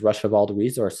Russia, because Russia of all the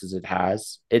resources it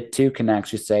has, it too can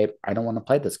actually say, I don't want to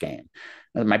play this game.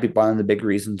 That might be one of the big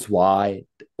reasons why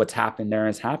what's happening there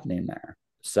is happening there.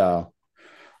 So,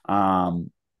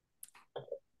 um,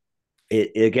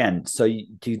 it again, so you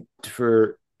do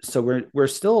for so we're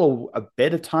still a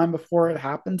bit of time before it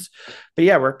happens, but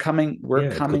yeah, we're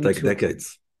Yeah, it could coming take to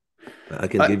decades. I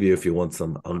can uh, give you, if you want,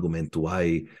 some argument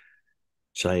why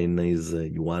Chinese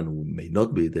yuan may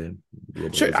not be the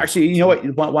global sure. reserve Actually, you know currency.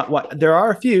 what? There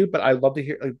are a few, but I'd love to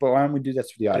hear. Like, but why don't we do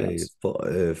this for the Okay, audience?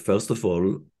 first of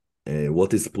all,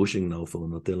 what is pushing now for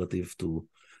an alternative to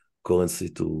currency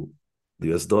to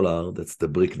the US dollar? That's the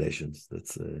BRIC nations.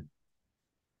 That's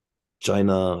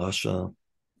China, Russia,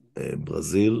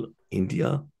 Brazil,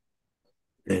 India,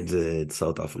 and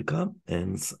South Africa,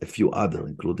 and a few other,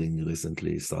 including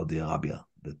recently Saudi Arabia,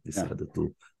 that Yeah, decided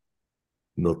to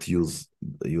not use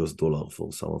the US dollar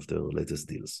for some of their latest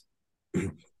deals.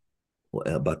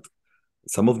 But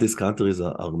some of these countries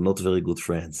are not very good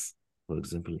friends. For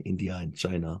example, India and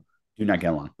China, do not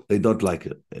get along. they don't like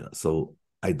it. So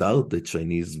I doubt the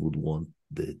Chinese would want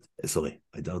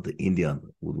I doubt the Indian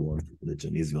would want the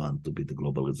Chinese yuan to be the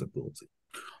global reserve currency.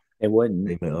 It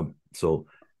wouldn't. So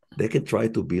they can try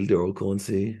to build their own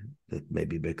currency that may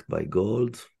be backed by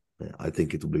gold. I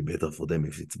think it will be better for them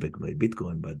if it's backed by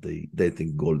Bitcoin, but they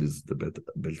think gold is the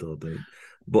better thing.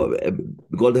 But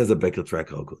gold has a better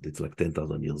track record. It's like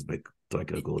 10,000 years back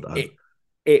track record. It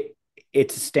it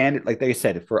it's a standard. Like they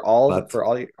said, But for all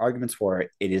the arguments for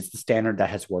it, it is the standard that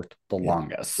has worked the yeah,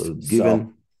 longest. so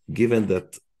So given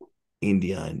that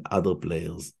India and other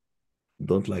players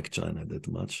don't like China that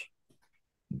much,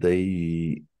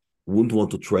 they wouldn't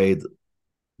want to trade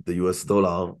the US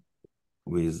dollar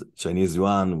with Chinese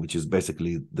yuan, which is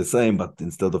basically the same, but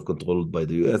instead of controlled by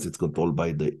the US, it's controlled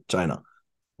by the China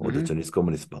or the mhm. Chinese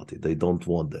Communist Party. They don't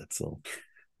want that. So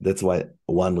that's why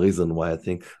one reason why I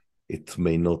think it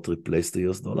may not replace the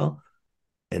US dollar.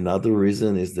 Another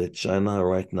reason is that China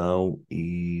right now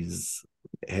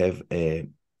have a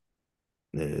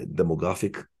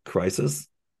demographic crisis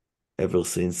ever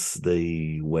since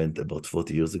they went about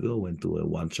 40 years ago, went to a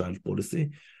one-child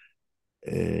policy.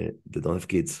 They don't have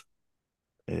kids.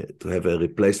 To have a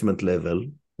replacement level,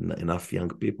 enough young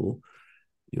people,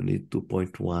 you need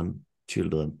 2.1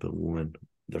 children per woman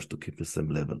just to keep the same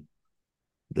level.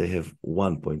 They have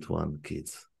 1.1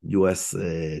 kids. US,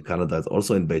 Canada is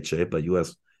also in bad shape, but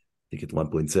US, I think it's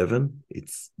 1.7.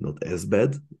 It's not as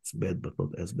bad. It's bad, but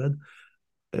not as bad.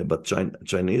 But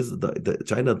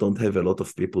China don't have a lot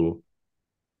of people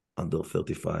under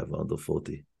 35, under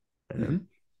 40. Mm-hmm.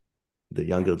 The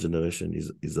younger generation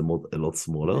is a lot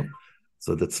smaller.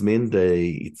 So that's mean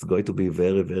it's going to be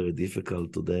very, very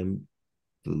difficult to them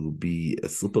to be a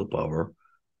superpower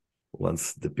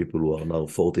once the people who are now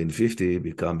 40 and 50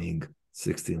 becoming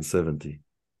 60 and 70.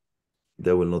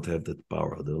 They will not have that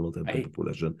power. They will not have the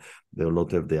population. They will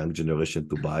not have the young generation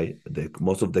to buy.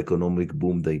 Most of the economic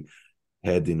boom they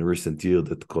had in recent years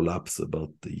that collapsed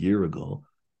about a year ago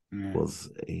was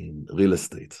in real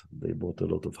estate. They bought a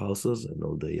lot of houses, and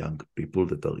all the young people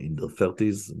that are in their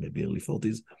 30s, maybe early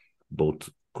 40s, bought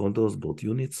condos, bought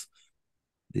units.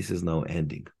 This is now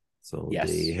ending. So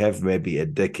they have maybe a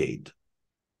decade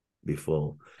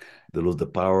before they lose the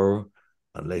power,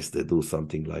 unless they do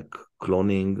something like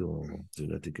cloning or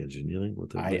genetic engineering,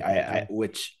 whatever.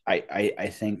 I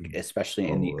think, especially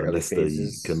in the early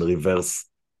phases, they can reverse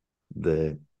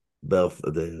the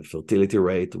fertility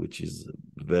rate, which is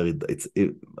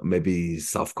maybe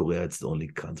South Korea, it's the only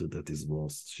country that is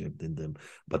worse shaped than them.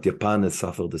 But Japan has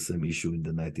suffered the same issue in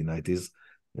the 1990s,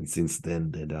 and since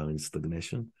then they are in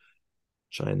stagnation.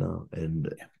 China and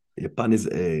Japan has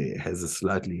a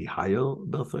slightly higher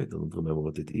birth rate. I don't remember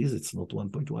what it is. It's not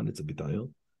 1.1, it's a bit higher.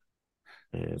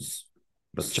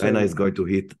 But China is going to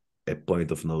hit a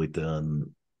point of no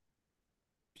return.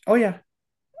 Oh, yeah.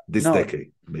 This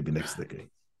decade, maybe next decade.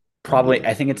 Probably,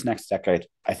 I think it's next decade.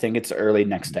 I think it's early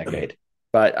next decade.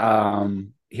 But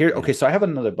so I have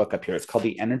another book up here. It's called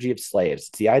The Energy of Slaves.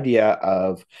 It's the idea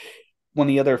of one of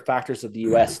the other factors of the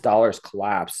US dollar's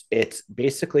collapse. It's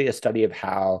basically a study of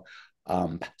how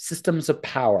systems of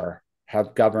power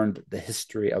have governed the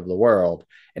history of the world,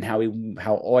 and how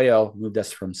oil moved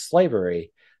us from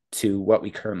slavery to what we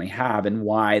currently have, and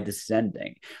why this is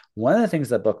ending. One of the things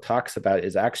that book talks about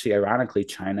is actually, ironically,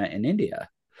 China and India.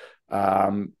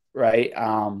 Right?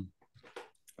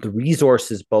 The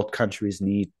resources both countries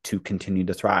need to continue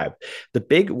to thrive.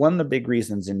 One of the big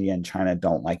reasons India and China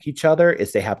don't like each other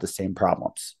is they have the same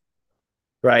problems.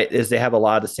 Right? Is they have a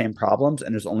lot of the same problems,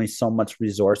 and there's only so much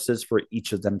resources for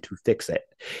each of them to fix it.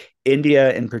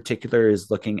 India, in particular, has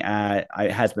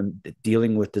been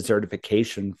dealing with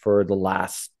desertification for the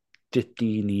last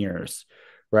 15 years.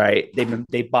 Right?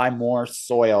 They buy more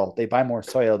soil. They buy more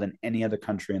soil than any other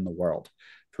country in the world.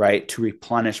 Right, to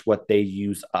replenish what they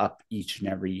use up each and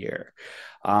every year.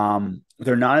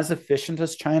 They're not as efficient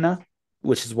as China,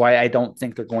 which is why I don't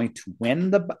think they're going to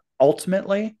win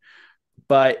ultimately.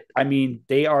 But I mean,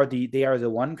 they are the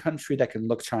one country that can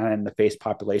look China in the face,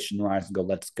 population rise, and go,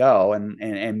 let's go,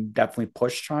 and definitely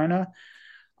push China.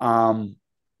 But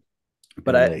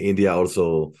India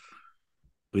also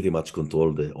pretty much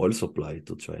control the oil supply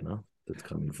to China that's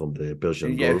coming from the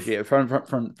Persian Gulf. Yeah, from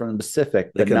the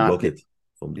Pacific, they but can not block it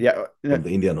from the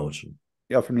Indian Ocean.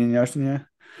 Yeah, from the Indian Ocean, yeah.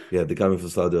 Yeah, they're coming from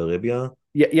Saudi Arabia.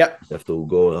 Yeah. They have to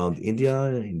go around India,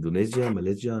 Indonesia,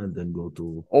 Malaysia, and then go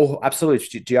to... Oh,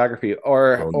 absolutely. Geography.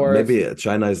 Or maybe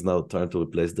China is now trying to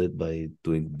replace that by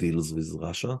doing deals with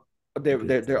Russia.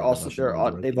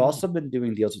 They've also been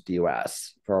doing deals with the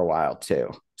US for a while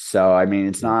too. So I mean,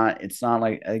 it's not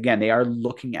like, again, they are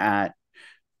looking at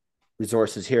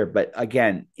resources here, but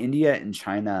again, India and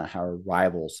China are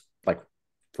rivals, like,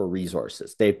 for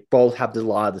resources. They both have a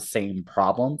lot of the same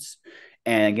problems,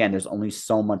 and again, there's only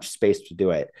so much space to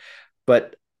do it.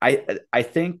 But I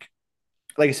think,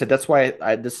 like I said,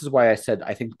 this is why I said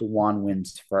I think the Yuan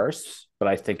wins first, but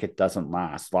I think it doesn't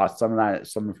last. For some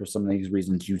of these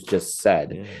reasons you just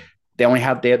said. They only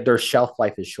have their shelf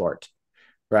life is short,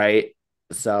 right?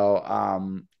 So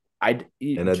I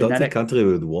don't think country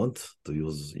would want to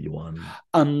use Yuan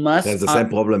unless it has the same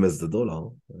problem as the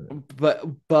dollar.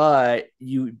 But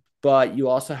you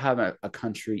also have a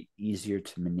country easier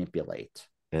to manipulate.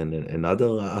 And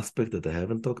another aspect that I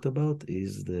haven't talked about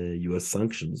is the US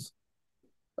sanctions.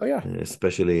 Oh yeah,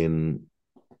 especially in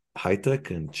high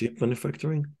tech and chip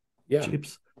manufacturing. Yeah,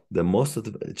 chips.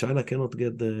 China cannot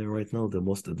get right now the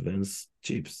most advanced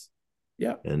chips.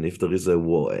 Yeah, and if there is a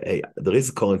war, there is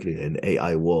currently an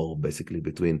AI war basically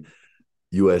between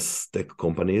US tech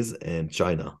companies and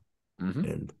China. Mm-hmm.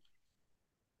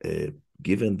 And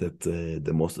given that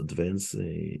the most advanced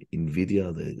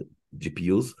NVIDIA, the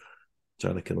GPUs,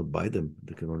 China cannot buy them.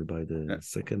 They can only buy the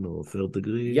second or third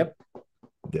degree. Yep.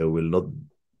 They will not.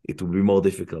 It will be more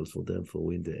difficult for them for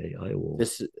win the AI war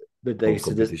But or like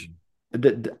so this, competition.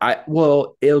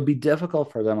 well, it'll be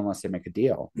difficult for them unless they make a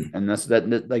deal. And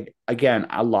like again,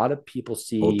 a lot of people Or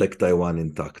see take Taiwan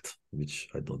intact, which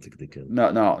I don't think they can.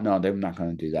 no, they're not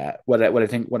going to do that. What I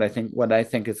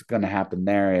think is going to happen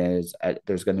there is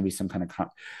there's going to be some kind of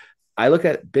I look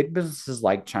at big businesses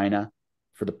like China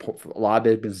for a lot of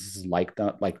big businesses like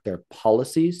their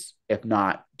policies, if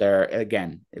not their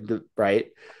again,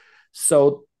 right?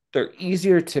 So they're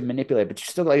easier to manipulate, but you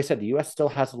still, like I said, the U.S. still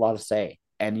has a lot of say,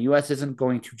 and the U.S. isn't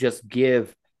going to just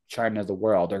give China the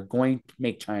world. They're going to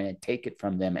make China take it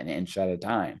from them an inch at a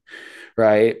time,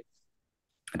 right?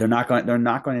 They're not going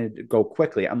to go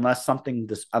quickly unless something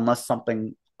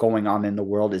going on in the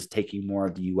world is taking more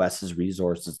of the US's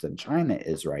resources than China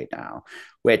is right now,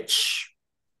 which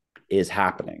is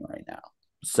happening right now.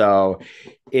 So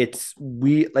it's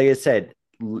we like I said,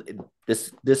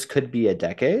 this could be a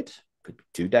decade, could be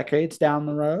 2 decades down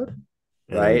the road,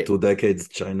 And in right? 2 decades,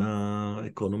 China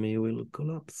economy will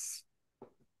collapse.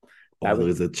 That Or there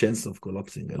would is a chance of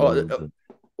collapsing along oh,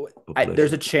 with the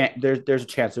there's a population. chance there's a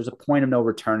chance there's a point of no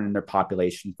return in their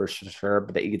population for sure,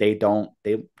 but they don't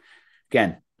they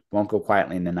again won't go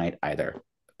quietly in the night either.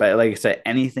 But like I said,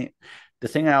 the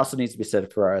thing that also needs to be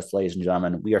said for us, ladies and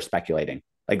gentlemen, we are speculating.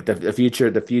 Like the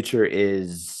future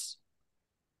is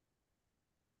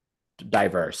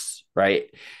diverse,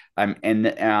 right? And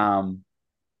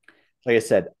like I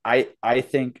said,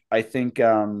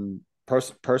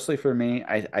 personally for me,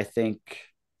 I think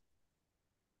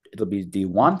it'll be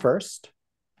D1 first,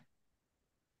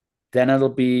 then it'll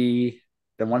be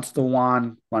then once the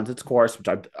Yuan runs its course,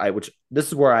 which this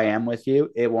is where I am with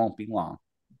you, it won't be long,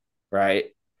 right?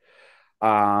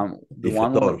 The If at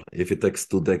one will. all, if it takes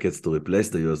 2 decades to replace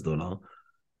the US dollar,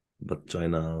 but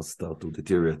China start to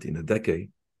deteriorate in a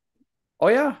decade, Oh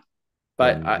yeah,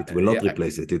 but then it will not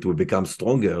replace it. It will become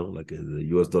stronger, like the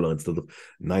US dollar instead of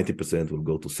 90% will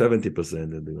go to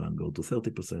 70% and the yuan go to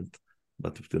 30%,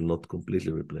 but it will not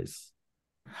completely replace.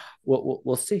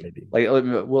 we'll see. Maybe. Like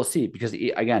we'll see because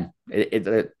again,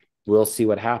 we'll see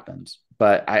what happens.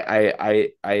 But how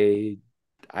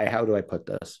do I put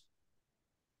this?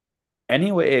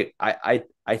 Anyway, I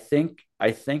think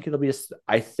it'll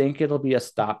be a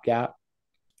stopgap,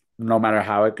 no matter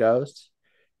how it goes,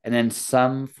 and then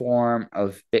some form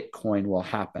of Bitcoin will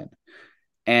happen.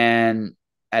 And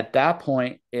at that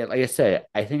point, like I said,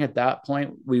 I think at that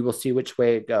point we will see which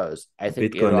way it goes. I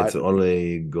think Bitcoin, it'll. let's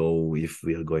only go if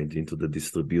we are going into the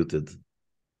distributed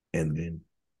endgame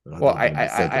Well, rather than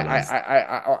decentralized.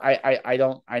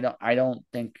 I don't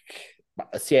think.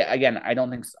 See, again, I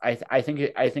don't think. I think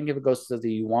if it goes to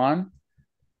the yuan,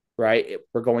 right,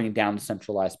 we're going down the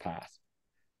centralized path.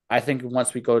 I think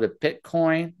once we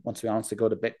honestly go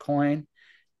to Bitcoin,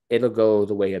 it'll go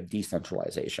the way of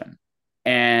decentralization.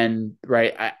 And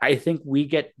right, I think we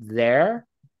get there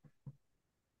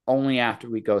only after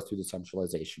we go through the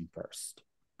centralization first.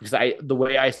 Because the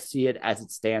way I see it as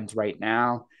it stands right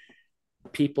now,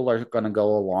 people are going to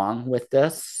go along with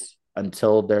this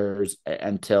until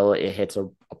it hits a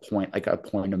point like a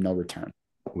point of no return.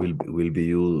 Will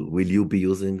you be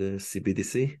using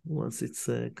CBDC once it's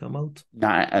come out?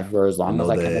 Not for as I long as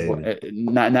know I can avoid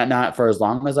not for as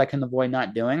long as I can avoid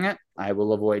not doing it. I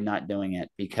will avoid not doing it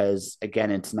because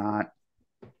again, it's not.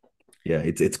 yeah,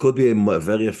 it could be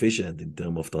very efficient in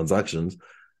terms of transactions,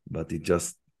 but it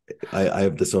just I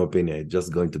have the same opinion. It's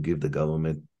just going to give the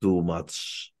government too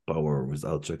much power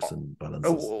without checks and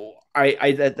balances.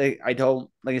 I don't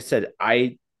like I said.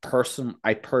 I personally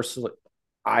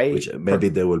I Which maybe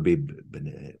per, they will be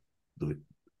do it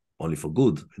only for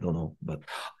good. I don't know, but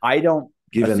I don't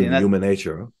see given that. human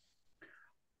nature,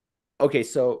 Okay,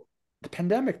 so the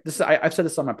pandemic. I've said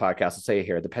this on my podcast. I'll say it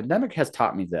here. The pandemic has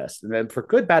taught me this, and then for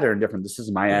good, better, and different. This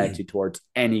is my attitude towards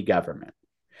any government.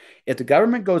 If the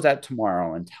government goes out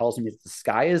tomorrow and tells me that the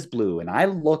sky is blue, and I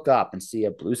look up and see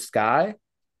a blue sky,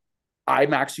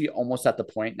 I'm actually almost at the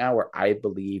point now where I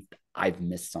believe I've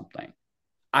missed something.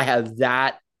 I have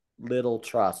that little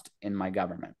trust in my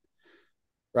government,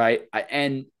 right?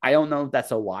 And I don't know if that's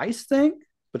a wise thing,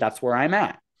 but that's where I'm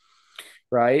at,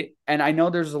 right? And I know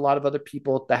there's a lot of other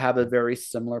people that have a very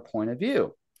similar point of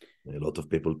view. a lot of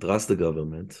people trust the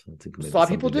government. I think So a maybe lot of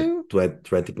people something like do.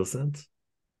 20%.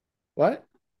 What?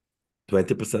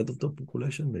 20% of the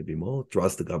population, maybe more,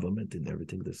 trust the government in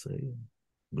everything they say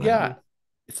Yeah. blindly.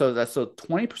 So that's so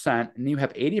 20%, and you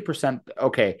have 80%.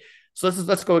 Okay, so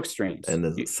let's go extremes. And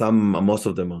most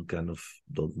of them are kind of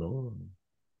don't know.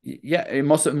 Yeah, and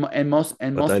most But I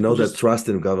people know that just, trust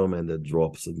in government that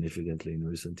dropped significantly in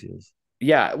recent years.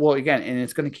 yeah. Well, again, and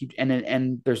it's going to keep,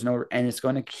 and there's no, and it's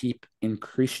going to keep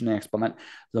increasing exponent.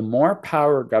 The more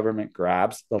power government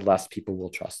grabs, the less people will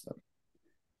trust them,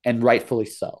 and rightfully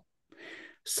so.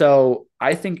 So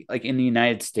I think, like in the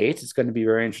United States, it's going to be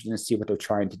very interesting to see what they're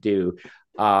trying to do,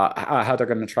 how they're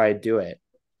going to try to do it.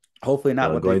 Hopefully, They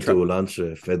not are what they going try. to launch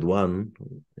Fed One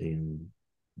in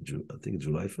I think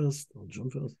July 1st or June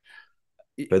 1st.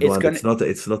 Fed It's One, going to,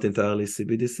 it's not entirely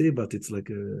CBDC, but it's like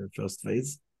a first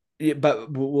phase. yeah,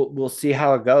 but we'll see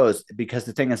how it goes, because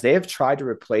the thing is, they have tried to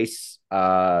replace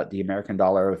the American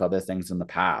dollar with other things in the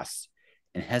past,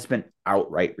 and has been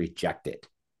outright rejected.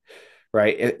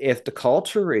 Right? If the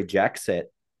culture rejects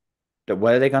it, then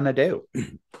what are they going to do?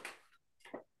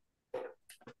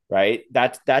 Right?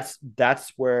 That's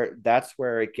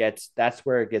where it gets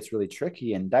really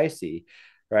tricky and dicey.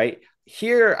 Right?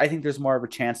 Here, I think there's more of a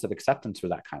chance of acceptance for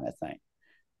that kind of thing.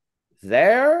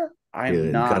 There, Here I'm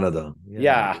in not. Canada.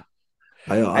 Yeah, Yeah,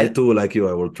 I I too, like you,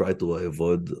 I will try to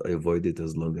avoid it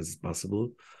as long as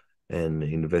possible and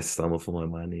invest some of my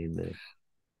money in the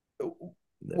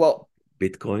well,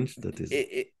 Bitcoins. That is,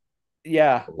 it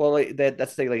yeah, well, like, that's the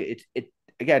thing. Like it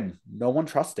again, no one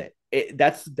trusts it.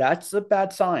 That's a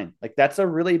bad sign. Like that's a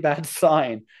really bad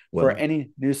sign for well, any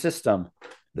new system.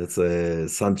 that's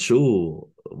Sun Tzu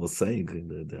was saying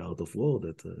in the Art of War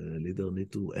that a leader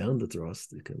need to earn the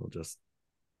trust. You cannot just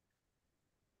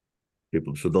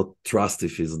people should not trust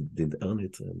if he didn't earn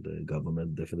it, and the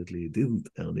government definitely didn't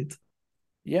earn it.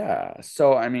 Yeah.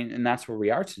 So I mean, and that's where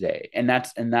we are today, and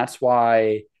that's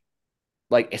why,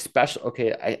 like, especially,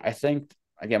 okay, I think,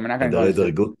 again, we're not And going to go there is a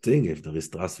into. good thing if there is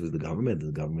trust with the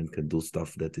government can do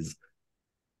stuff that is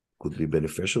could be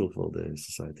beneficial for the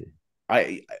society.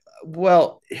 I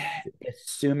well,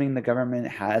 assuming the government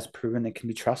has proven it can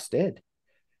be trusted.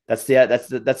 That's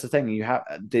the thing.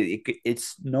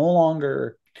 It's no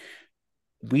longer,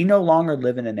 we no longer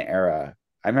live in an era.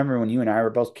 I remember when you and I were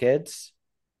both kids,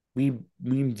 we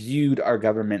viewed our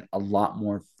government a lot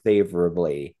more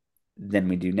favorably than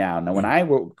we do now. Now, when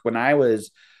I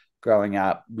was growing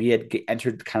up, we had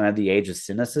entered kind of the age of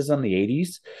cynicism, the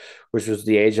 '80s, which was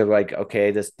the age of, like,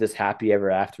 okay, this happy ever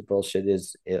after bullshit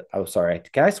is. Oh, sorry,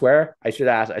 can I swear? I should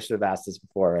have asked this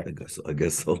before. I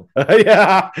guess so.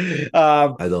 Yeah.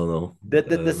 I don't know.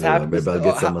 This happened. This Maybe I'll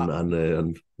get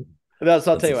some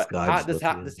So I'll tell you what. unsubscribes,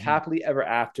 but This happily ever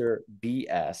after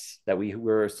BS that we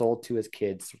were sold to as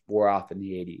kids wore off in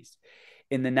the '80s.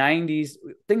 In the '90s,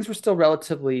 things were still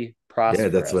relatively yeah,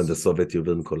 that's when prosperous. the Soviet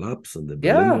Union collapsed and the Berlin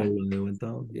Yeah, Wall went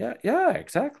down. yeah,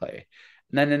 exactly.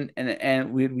 And then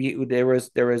and we there was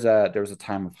a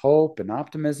time of hope and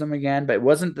optimism again, but it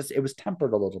wasn't this. It was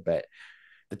tempered a little bit.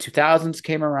 The 2000s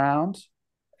came around,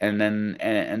 and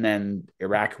then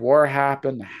Iraq war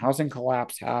happened, the housing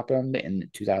collapse happened in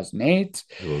 2008.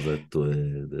 It was that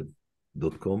the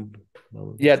 .com.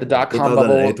 Yeah, the dot com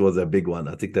 2008 bubble. was a big one.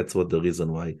 I think that's what the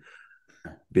reason why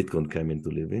Bitcoin came into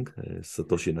living.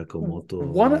 Satoshi One Nakamoto,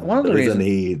 one of the the reason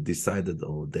reasons. he decided,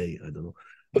 or they, I don't know,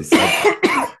 decided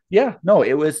Yeah, no,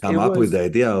 it come up with was. the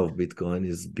idea of Bitcoin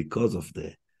is because of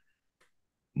the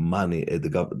money,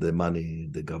 the money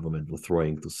the government was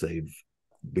throwing to save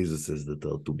businesses that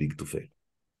are too big to fail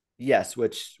Yes,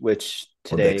 which on the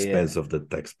today, expense of the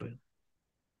taxpayer.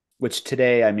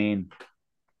 I mean,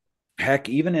 heck,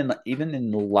 even in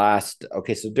the last,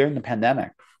 okay, so during the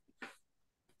pandemic,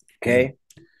 okay,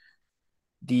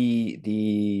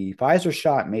 the Pfizer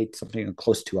shot made something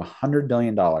close to $100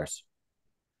 billion. That's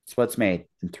what it's made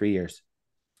in 3 years.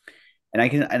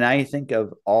 And I think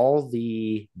of all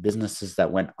the businesses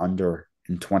that went under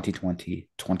in 2020,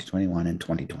 2021, and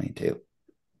 2022,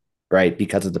 right?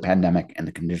 Because of the pandemic and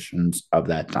the conditions of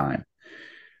that time.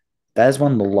 That is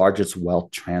one of the largest wealth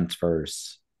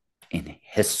transfers in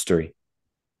history,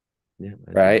 Yeah, I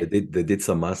think right? they did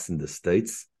some math in the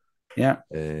States. Yeah.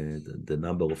 The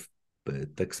number of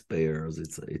taxpayers,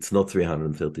 it's not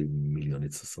 330 million,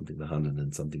 it's something 100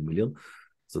 and something million.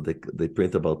 So they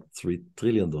print about $3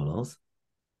 trillion.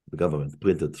 The government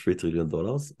printed $3 trillion,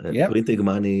 and Yep. printing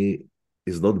money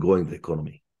is not growing the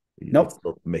economy. It's Nope.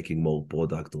 not making more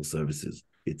product or services.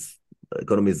 It's the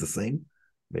economy is the same,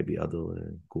 maybe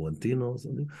other quarantine or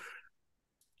something,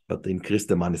 but they increase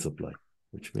the money supply,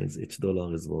 which means each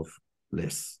dollar is worth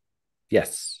less.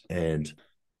 Yes. And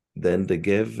then they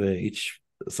gave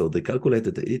so they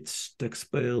calculated that each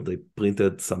taxpayer, they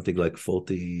printed something like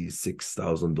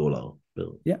 $46,000 per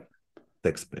Yeah.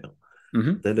 taxpayer.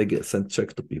 Mm-hmm. Then they get sent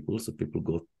check to people, so people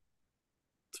go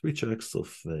three checks of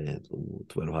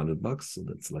 $1,200. So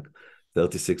that's like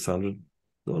 $3,600.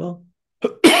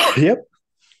 Yep.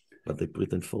 But they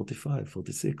print 45,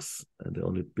 46, and the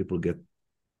only people get,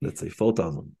 let's say,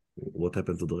 4,000. What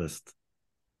happened to the rest?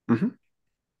 Mm-hmm.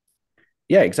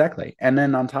 Yeah, exactly. And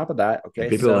then on top of that, And okay,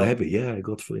 people are so happy. Yeah, I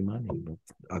got free money, but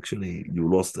actually you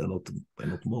lost a lot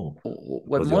more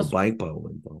what because your most buying power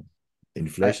went down. I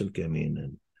Inflation came in,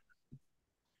 and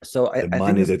so the I think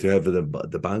money this that you have in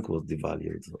the bank was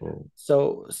devalued.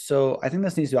 so I think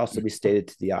this needs to also be stated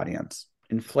to the audience.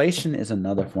 Inflation is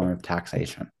another form of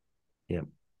taxation. Yeah,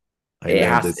 I It learned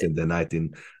has this in the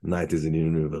 1990s in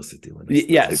university when I studied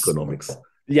yes, economics.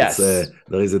 It's yes,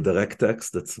 there is a direct tax,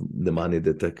 that's the money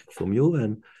they take from you,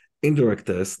 and indirect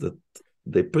tax that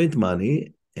they print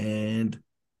money and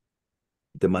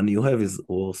the money you have is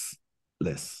worth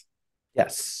less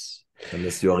yes.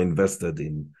 unless you are invested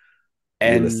in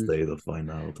real And estate or fine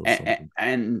art or and, something.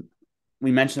 and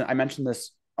I mentioned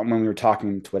this when we were talking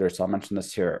on Twitter, so I'll mention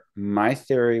this here. My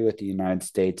theory with the United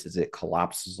States is it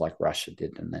collapses like Russia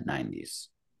did in the 90s,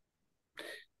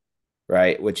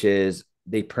 right? Which is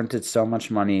they printed so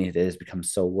much money that it has become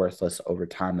so worthless over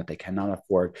time that they cannot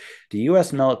afford. The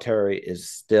US military is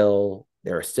still,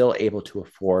 they're still able to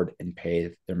afford and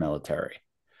pay their military,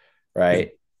 Yeah. right?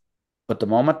 But the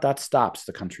moment that stops,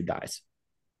 the country dies.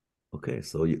 Okay.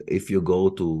 So if you go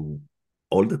to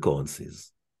all the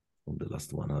currencies from the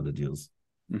last 100 years,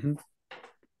 Mm-hmm.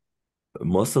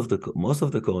 most of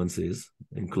the currencies,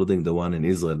 including the one in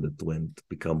Israel that went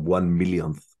become 1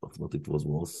 millionth of what it was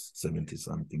worth 70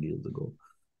 something years ago,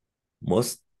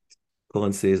 most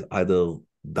currencies either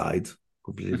died,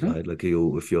 completely Mm-hmm. died. Like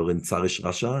you, if you're in Tsarish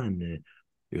Russia and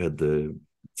you had the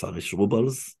Tsarish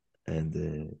rubles and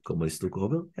the communists took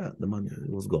over, yeah, the money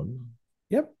was gone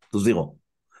Yep. to zero.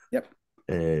 Yep.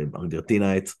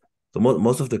 Argentinite. So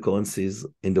most of the currencies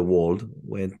in the world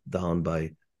went down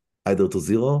by either to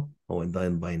zero or went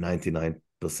down by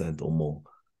 99% or more.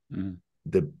 Mm-hmm.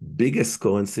 The biggest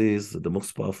currencies, the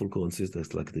most powerful currencies,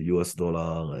 that's like the US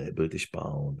dollar, British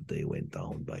pound, they went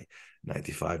down by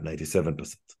 95,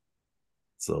 97%.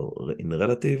 So in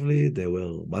relatively, they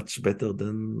were much better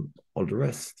than all the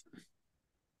rest.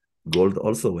 Gold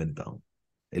also went down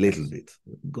a little Yes. bit.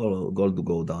 Gold will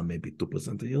go down maybe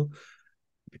 2% a year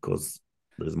because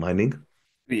there is mining.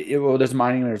 Well, there's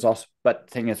mining. There's also, but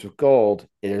the thing is with gold,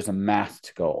 there's a math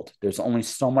to gold. There's only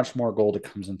so much more gold that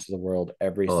comes into the world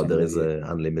every Oh, there single is year. an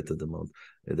unlimited amount.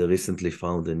 They recently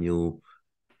found a new,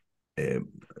 uh,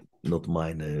 not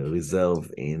mine,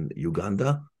 reserve in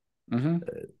Uganda Mm-hmm.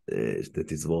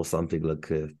 that is worth something like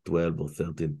 12 or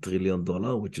 $13 trillion,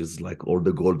 which is like all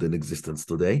the gold in existence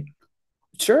today.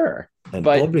 Sure, And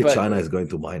probably but China is going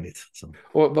to mine it. So,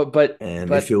 well, and if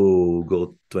but you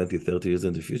go 20, 30 years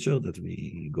in the future, that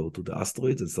we go to the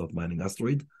asteroids and start mining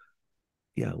asteroid,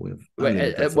 yeah, we have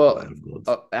unlimited supply well, of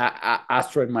gold.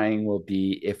 asteroid mining will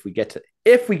be if we get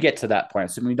to that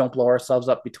point. So we don't blow ourselves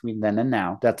up between then and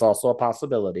now. That's also a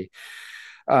possibility.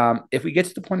 If we get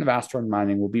to the point of asteroid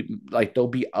mining, will be like there'll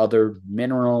be other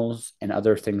minerals and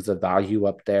other things of value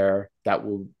up there that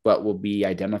will be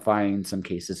identifying in some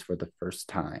cases for the first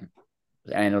time,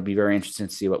 and it'll be very interesting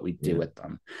to see what we do Yeah. with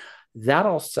them. That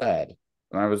all said,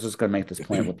 and I was just going to make this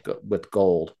point with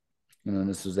gold, and then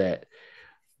this is it.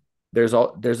 There's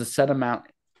a set amount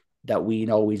that we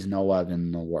always know of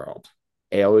in the world.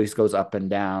 It always goes up and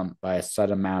down by a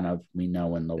set amount of we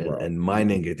know in the world. And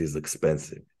mining it is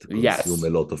expensive to consume a Yes,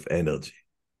 lot of energy,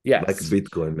 like yes,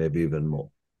 Bitcoin, maybe even more.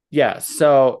 yeah.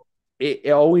 So so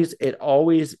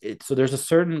there's a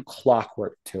certain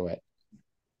clockwork to it,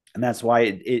 and that's why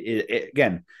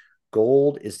again,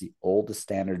 gold is the oldest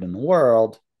standard in the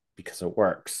world because it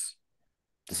works.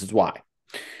 This is why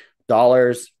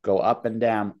dollars go up and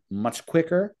down much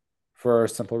quicker for a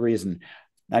simple reason.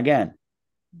 Again,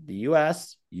 the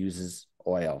US uses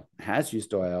oil, has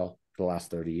used oil for the last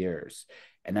 30 years.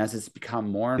 And as it's become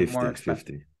more and more 50, expensive.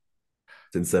 50,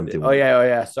 since Oh 71. yeah, oh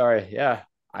yeah, sorry. Yeah.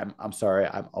 I'm sorry,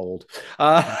 I'm old.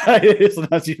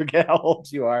 Sometimes you forget how old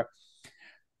you are.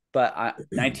 But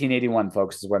 1981,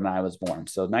 folks, is when I was born.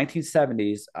 So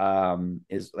 1970s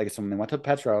is like someone went to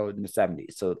Petro in the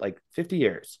 70s. So like 50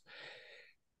 years.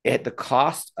 The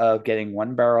cost of getting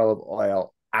 1 barrel of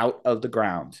oil out of the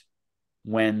ground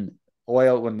when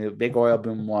the big oil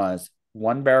boom was,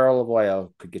 1 barrel of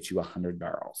oil could get you 100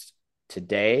 barrels.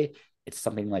 Today, it's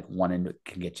something like one and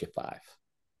can get you five.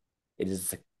 It is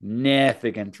a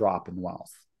significant drop in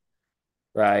wealth,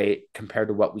 right, compared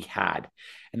to what we had.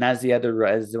 And that's one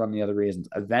of the other reasons.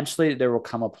 Eventually, there will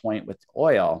come a point with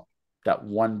oil that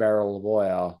 1 barrel of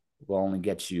oil will only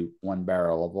get you 1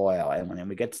 barrel of oil. And when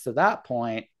it gets to that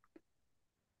point,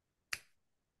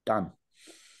 Done.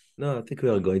 No, I think we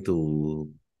are going to.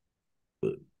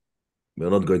 We're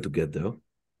not going to get there.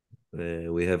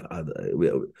 We have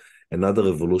another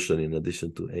evolution in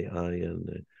addition to AI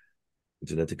and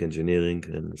genetic engineering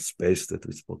and space that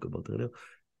we spoke about earlier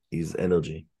is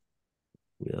energy.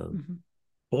 We are Mm-hmm.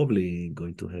 probably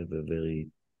going to have a very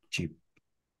cheap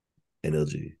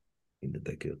energy in a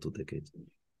decade, 2 decades.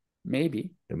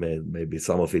 Maybe. Maybe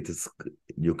some of it is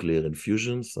nuclear and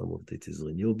fusion, some of it is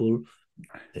renewable.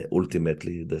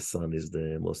 Ultimately, the sun is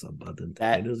the most abundant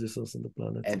That energy source on the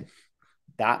planet. and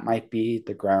that might be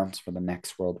the grounds for the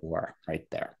next world war right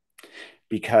there.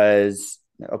 Because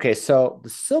okay, so the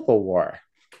Civil War,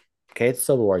 okay, it's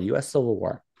Civil War, US Civil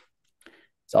War.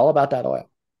 It's all about that oil.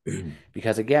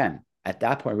 Because again, at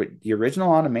that point, the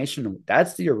original automation,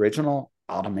 that's the original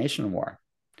automation war.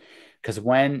 Because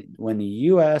when the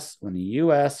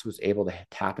US was able to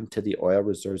tap into the oil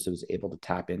reserves it was able to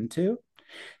tap into,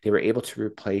 they were able to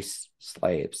replace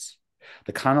slaves.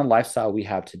 The kind of lifestyle we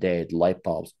have today, light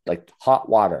bulbs, like hot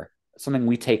water, something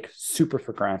we take super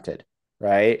for granted,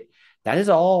 right? That is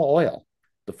all oil.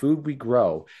 The food we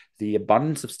grow, the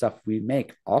abundance of stuff we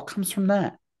make, all comes from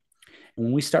that. And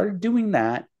when we started doing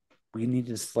that, we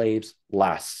needed slaves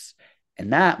less.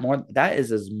 And that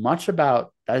is as much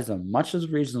as the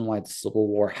reason why the Civil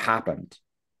War happened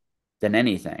than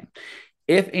anything.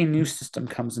 If a new system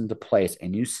comes into place, a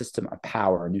new system of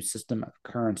power, a new system of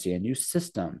currency, a new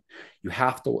system,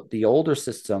 the older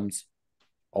systems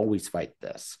always fight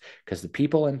this because the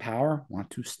people in power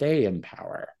want to stay in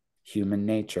power, human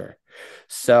nature.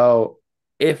 So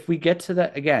if we get to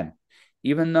that again,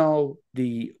 even though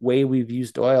the way we've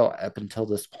used oil up until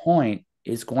this point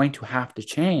is going to have to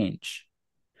change,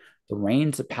 the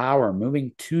reins of power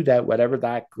moving to that, whatever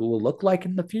that will look like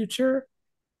in the future,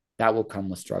 that will come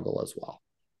with struggle as well.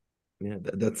 Yeah,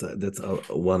 that's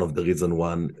one of the reasons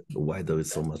why there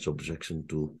is so much objection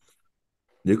to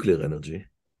nuclear energy.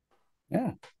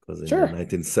 Yeah, Because in the sure.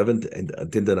 1970s and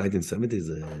until the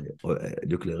 1970s,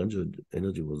 nuclear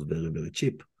energy was very, very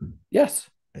cheap. Yes.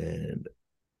 And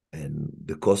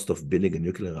the cost of building a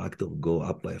nuclear reactor go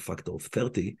up by a factor of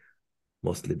 30,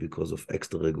 mostly because of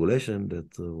extra regulation that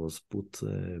was put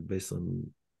based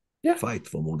on Yeah. fight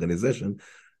from organization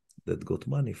that got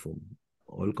money from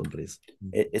oil companies.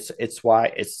 It's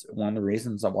one of the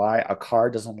reasons why a car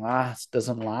doesn't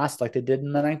last like they did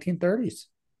in the 1930s.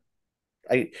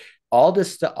 I all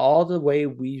the way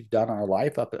we've done our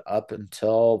life up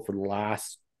until for the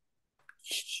last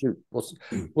shoot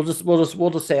we'll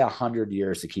just say 100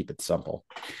 years to keep it simple.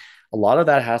 A lot of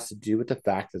that has to do with the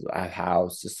fact of how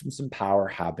systems and power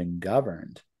have been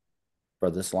governed for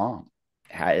this long.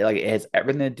 Like it has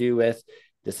everything to do with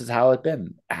this is how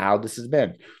this has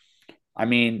been. I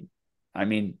mean,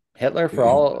 Hitler for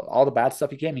all the bad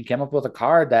stuff he came up with a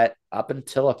car that up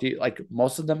until a few like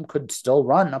most of them could still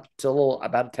run up until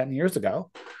about 10 years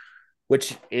ago,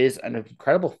 which is an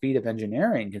incredible feat of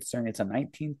engineering considering it's a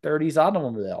 1930s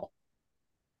automobile.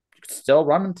 You could still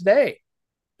run them today.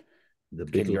 The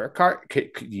Can Beetle. your car do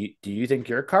you think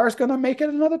your car is going to make it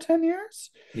another 10 years?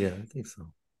 Yeah, I think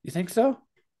so. You think so?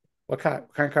 What kind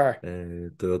of car?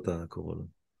 Toyota Corolla.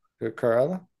 Your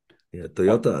Corolla? Yeah, What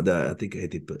Toyota, I think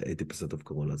 80% of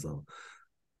Corollas are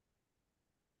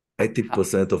how,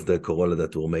 80% of the Corolla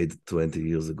that were made 20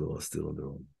 years ago are still on the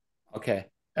road. okay,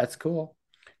 that's cool.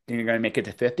 Think you're going to make it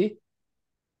to 50?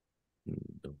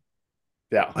 No.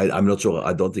 Yeah. I'm not sure.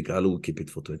 I don't think I will keep it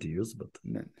for 20 years, but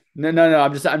No.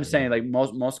 I'm just saying uh, like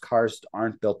most cars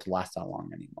aren't built to last that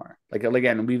long anymore. Like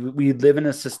again, we live in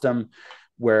a system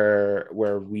where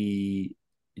we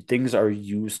things are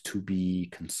used to be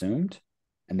consumed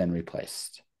and then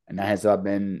replaced. And that has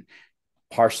been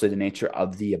partially the nature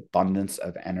of the abundance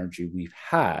of energy we've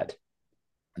had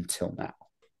until now.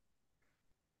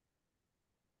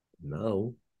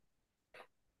 now,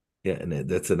 yeah, and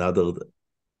that's another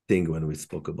thing when we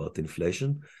spoke about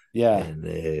inflation Yeah.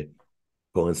 and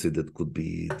currency that could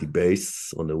be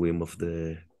debased on the whim of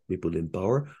the people in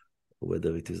power,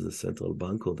 whether it is the central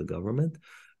bank or the government.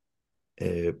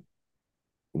 Uh,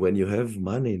 when you have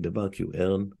money in the bank, you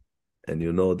earn, and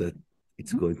you know that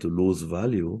it's going to lose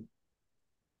value,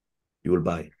 you will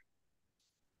buy,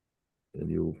 and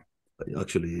you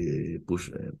actually push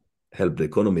help the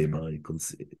economy by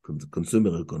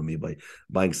consumer economy by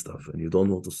buying stuff, and you don't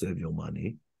want to save your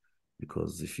money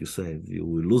because if you save, you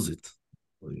will lose it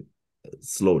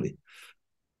slowly.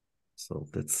 So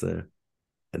that's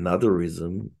another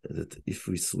reason that if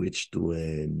we switch to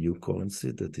a new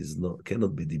currency that is not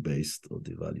cannot be debased or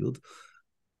devalued,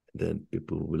 then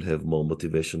people will have more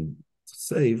motivation to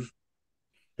save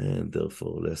and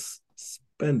therefore less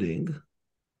spending.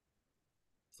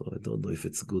 So I don't know if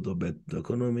it's good or bad for the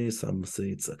economy. Some say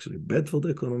it's actually bad for the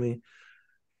economy,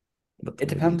 but It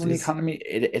maybe depends it on the is. economy.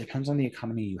 It depends on the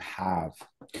economy you have.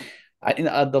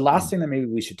 The last Mm. thing that maybe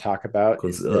we should talk about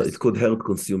is It this. could hurt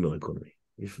consumer economy.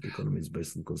 If the economy is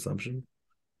based on consumption,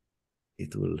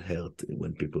 it will hurt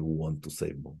when people want to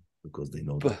save more because they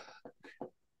know that.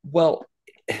 Well,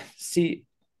 see,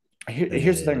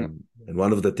 here's the thing. And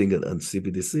one of the things on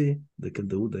CBDC they can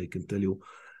tell you,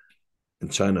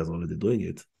 and China is already doing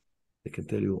it. They can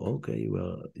tell you, okay,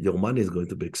 well, your money is going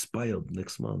to be expired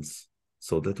next month,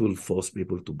 so that will force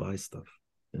people to buy stuff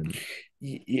and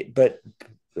But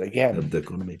help again, the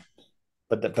economy.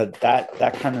 but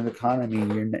that kind of economy,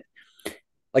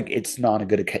 like it's not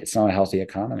a healthy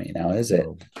economy now, is it?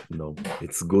 No, no,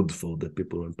 it's good for the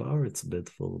people in power. It's bad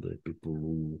for the people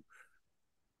who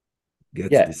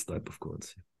get Yeah. this type of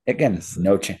currency. Again, Yes,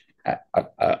 no change.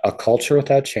 A culture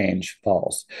without change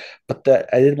falls. But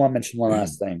I did want to mention one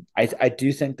last thing. I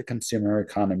do think the consumer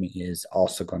economy is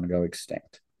also going to go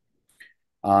extinct.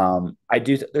 I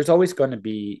do. There's always going to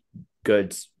be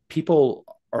goods. People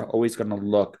are always going to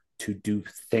look to do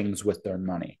things with their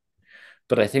money.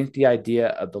 But I think the idea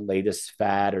of the latest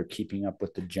fad or keeping up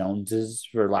with the Joneses,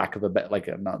 for lack of a better, like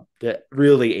I'm not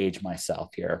really age myself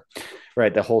here,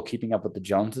 right? The whole keeping up with the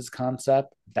Joneses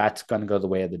concept, that's going to go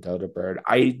the way of the dodo bird.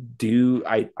 I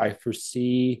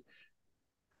foresee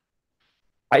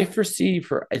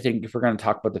for I think if we're going to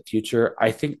talk about the future,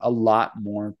 I think a lot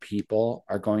more people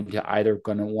are going to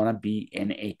want to be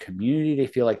in a community they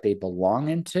feel like they belong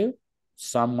into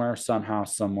somewhere, somehow,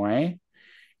 some way,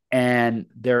 and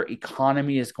their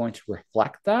economy is going to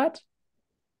reflect that,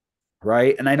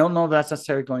 right? And I don't know if that's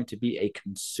necessarily going to be a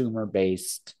consumer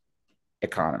based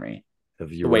economy.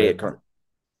 have you The way read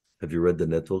Have you read The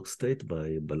Network State by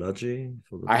Balaji? I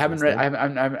forgot I his haven't last read,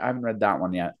 name. I haven't read that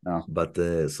one yet. No, But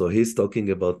so he's talking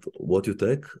about what you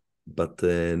take, but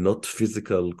not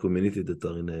physical community that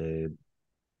are in a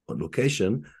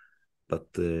location, but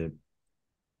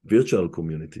virtual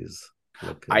communities,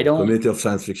 like I a don't. community of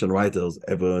science fiction writers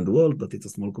everywhere in the world, but it's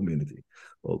a small community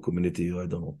or community. I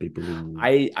don't know people who.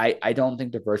 I don't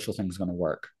think the virtual thing is going to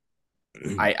work.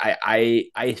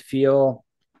 I feel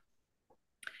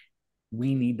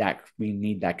we need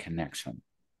that connection.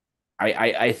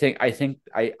 I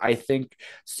think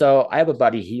so. I have a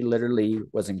buddy. He literally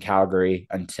was in Calgary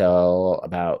until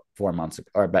about 4 months ago,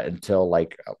 or but until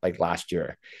like last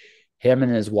year. Him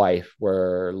and his wife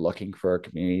were looking for a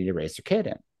community to raise their kid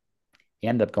in. He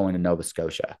ended up going to Nova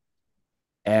Scotia,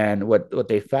 and what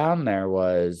they found there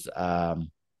was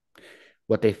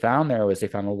they found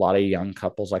a lot of young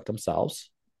couples like themselves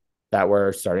that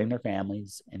were starting their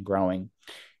families and growing.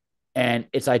 And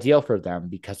it's ideal for them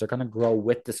because they're going to grow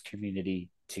with this community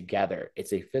together.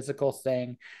 It's a physical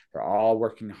thing. They're all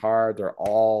working hard. They're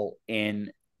all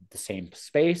in the same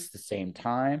space, the same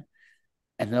time,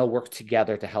 and they'll work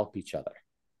together to help each other.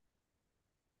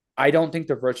 I don't think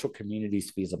the virtual community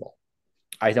is feasible.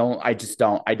 I just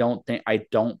don't. I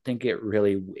don't think it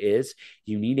really is.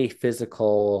 You need a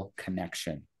physical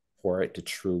connection for it to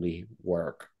truly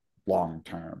work long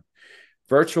term.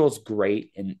 Virtual is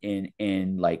great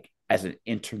in like as an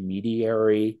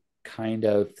intermediary kind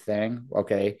of thing,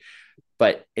 okay?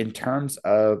 But in terms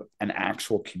of an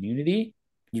actual community,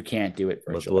 you can't do it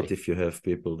But what virtually. if you have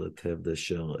people that have the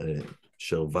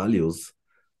share values,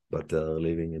 but they are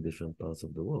living in different parts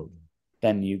of the world?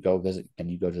 Then you go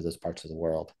to those parts of the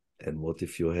world. And what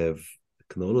if you have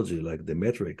technology like the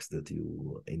metrics that you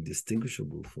are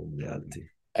indistinguishable from reality?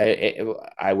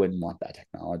 I wouldn't want that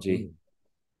technology. Mm.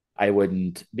 I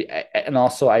wouldn't be, and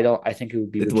also I don't. I think it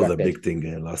would be It was a rejected. big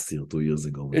thing last year, 2 years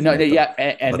ago with No, Meta. yeah,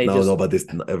 and But they now just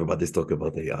everybody's talking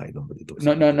about AI. Nobody talks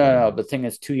no, no, about AI no, no. anymore. The thing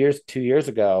is, 2 years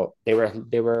ago, they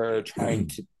were trying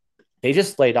to. They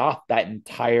just laid off that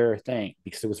entire thing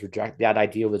because it was rejected. That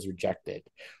idea was rejected.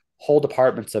 Whole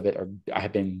departments of it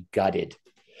have been gutted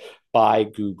by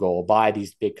Google, by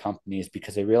these big companies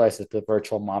because they realize that the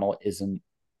virtual model isn't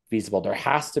feasible. There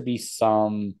has to be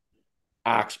some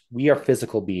action. We are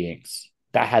physical beings.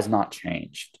 That has not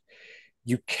changed.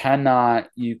 And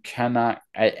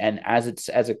as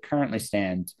it currently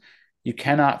stands, you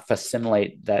cannot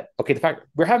facilitate that. Okay, the fact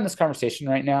we're having this conversation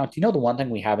right now. Do you know the one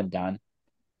thing we haven't done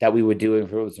that we would do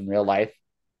if it was in real life?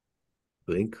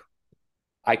 Blink.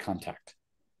 Eye contact.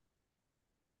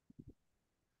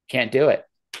 Can't do it.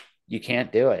 You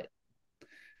can't do it,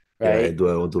 Yeah, right? do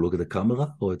I want to look at the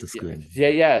camera or at the Yeah, screen?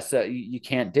 yeah, yeah. So you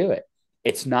can't do it.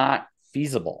 It's not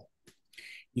feasible.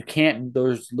 You can't.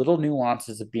 There's little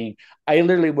nuances of being. I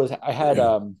had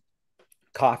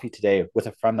coffee today with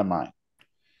a friend of mine,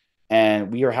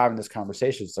 And we were having this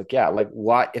conversation. It's like, yeah, like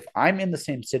why, if I'm in the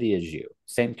same city as you,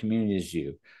 same community as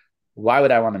you, why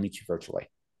would I want to meet you virtually?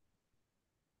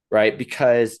 Right?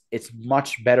 Because it's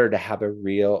much better to have a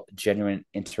real, genuine,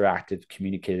 interactive,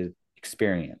 communicated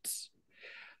experience.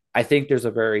 I think there's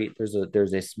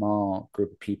a small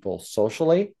group of people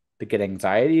socially that get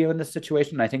anxiety in this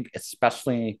situation. I think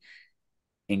especially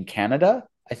in Canada,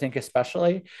 I think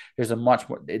especially there's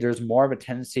more of a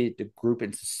tendency to group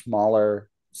into smaller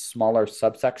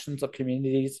subsections of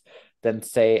communities than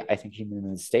say I think even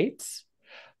in the States.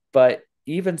 But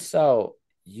even so,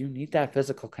 you need that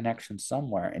physical connection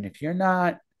somewhere. And if you're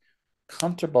not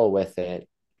comfortable with it,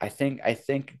 I think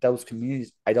those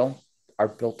communities I don't are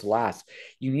built to last.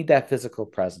 You need that physical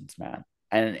presence, man.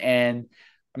 And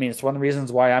I mean, it's one of the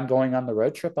reasons why I'm going on the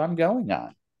road trip I'm going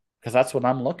on because that's what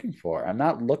I'm looking for. I'm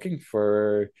not looking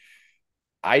for.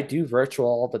 I do virtual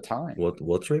all the time. What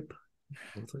trip?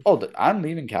 What trip? Oh, I'm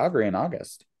leaving Calgary in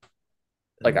August.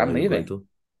 And Like where I'm are you going leaving to?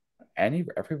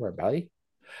 everywhere, buddy.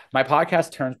 My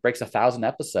podcast turns breaks 1,000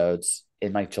 episodes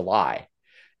in like July,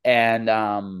 and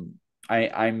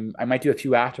I might do a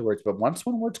few afterwards, but once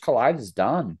When Words Collide is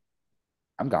done,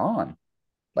 I'm gone.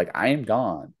 Like I am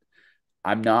gone.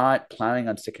 I'm not planning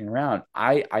on sticking around.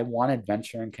 I want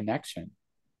adventure and connection.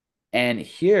 And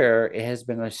here it has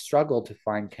been a struggle to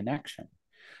find connection.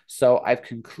 So I've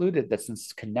concluded that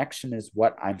since connection is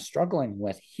what I'm struggling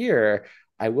with here,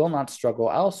 I will not struggle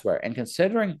elsewhere. And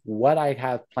considering what I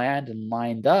have planned and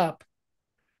lined up,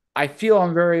 I feel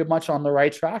I'm very much on the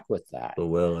right track with that. So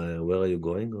where are you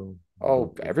going? Or you Oh,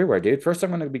 don't know? everywhere, dude. First, I'm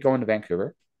going to be going to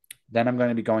Vancouver. Then I'm going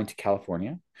to be going to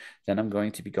California. Then I'm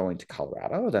going to be going to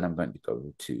Colorado. Then I'm going to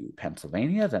go to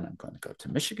Pennsylvania. Then I'm going to go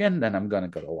to Michigan. Then I'm going to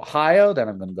go to Ohio. Then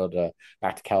I'm going to go to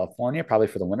back to California, probably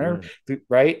for the winter. Yeah.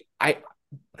 Right?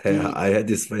 The I had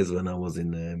this phase when I was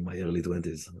in my early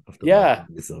 20s. After my yeah,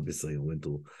 20s, obviously, I went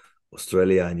to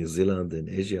Australia, New Zealand, and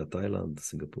Asia, Thailand,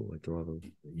 Singapore. I traveled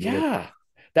Europe.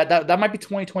 yeah. That might be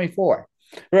 2024,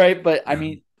 right? But I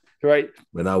mean, right?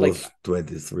 When I Like, was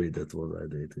 23, that was I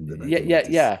did in the yeah,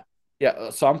 1980s. yeah.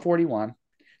 So I'm 41.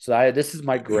 So this is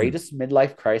my greatest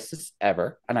midlife crisis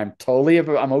ever, and I'm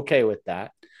okay with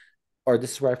that. Or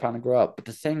this is where I finally grow up. But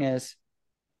the thing is,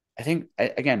 I think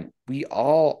again, we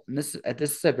all and this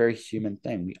is a very human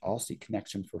thing. We all seek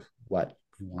connection for what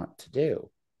we want to do,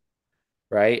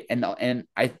 right? And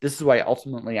I this is why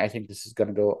ultimately I think this is going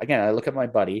to go again. I look at my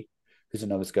buddy who's in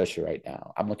Nova Scotia right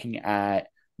now. I'm looking at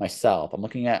myself. I'm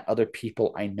looking at other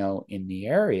people I know in the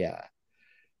area,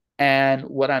 and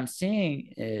what I'm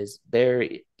seeing is they're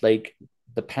like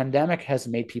the pandemic has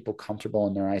made people comfortable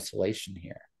in their isolation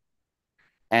here.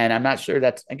 And I'm not sure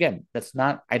that's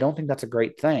not, I don't think that's a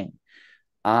great thing.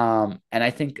 And I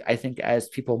think as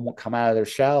people come out of their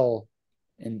shell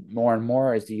and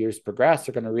more as the years progress,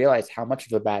 they're going to realize how much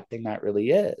of a bad thing that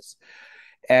really is.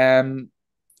 And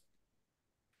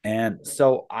and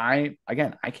so I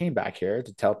came back here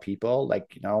to tell people like,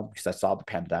 because I saw the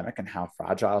pandemic and how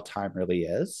fragile time really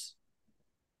is,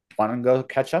 want to go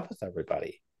catch up with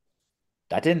everybody.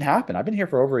 That didn't happen. I've been here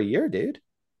for over a year, dude.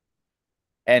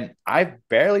 And I've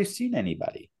barely seen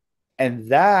anybody. And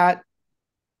that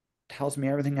tells me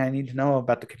everything I need to know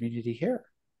about the community here.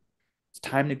 It's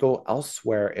time to go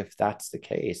elsewhere if that's the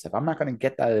case. If I'm not going to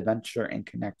get that adventure and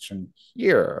connection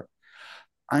here,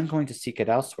 I'm going to seek it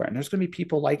elsewhere. And there's going to be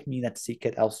people like me that seek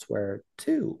it elsewhere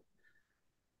too.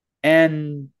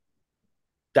 And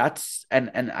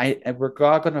and we're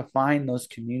all going to find those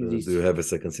Do you communities. have a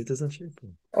second citizenship?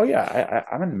 Oh yeah,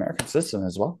 I'm an American citizen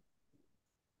as well.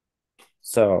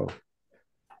 So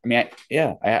I mean,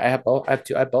 I have both. I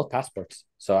have both passports,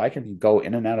 so I can go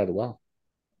in and out of the well.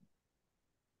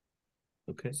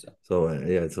 Okay. So So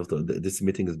yeah, so this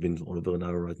meeting has been over an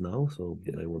hour right now. So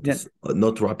yeah, I want to yeah,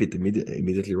 not wrap it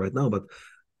immediately right now, but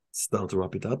start to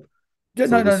wrap it up. yeah.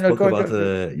 So No, we no, no. spoke Go, about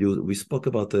go, go. we spoke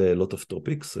about a lot of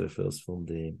topics. First, from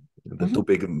the two Mhm,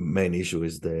 big main issue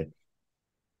is the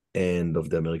end of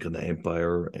the American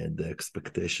empire and the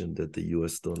expectation that the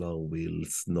US dollar will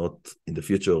not in the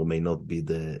future may not be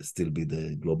the still be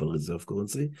the global reserve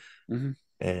currency. mhm.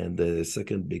 And the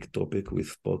second big topic we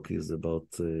spoke is about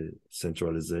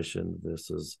centralization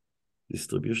versus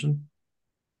distribution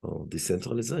or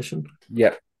decentralization.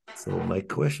 Yep. So my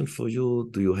question for you,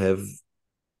 do you have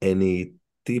any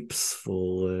tips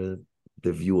for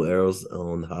the viewers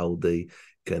on how they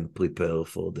can prepare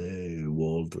for the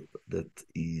world that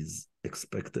is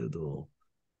expected or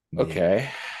being Okay.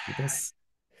 with us?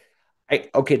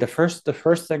 Okay. The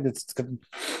first thing that's going.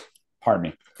 Pardon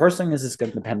me. First thing is it's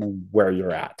going to depend on where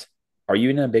you're at. Are you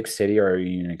in a big city or are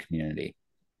you in a community?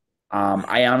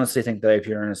 I honestly think that if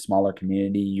you're in a smaller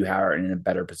community, you are in a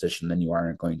better position than you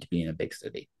are going to be in a big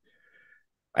city.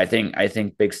 I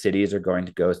think big cities are going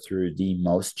to go through the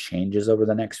most changes over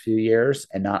the next few years,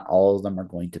 and not all of them are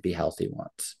going to be healthy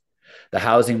ones. The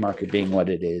housing market being what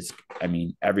it is, I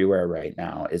mean, everywhere right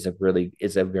now is a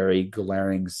very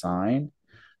glaring sign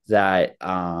that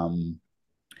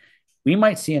we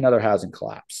might see another housing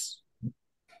collapse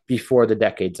before the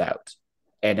decade's out.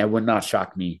 And it would not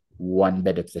shock me one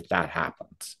bit if that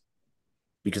happens,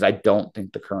 because I don't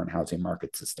think the current housing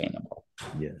market's sustainable.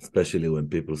 Yeah, especially when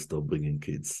people stop bringing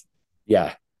kids.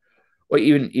 Yeah. Well,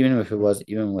 even if it was,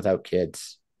 even without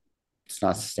kids, it's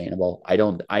not sustainable.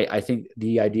 I think the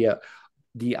You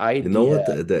know what?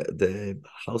 idea, The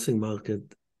housing market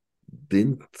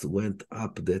didn't went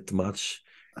up that much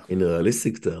in a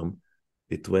realistic term.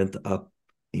 It went up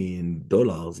in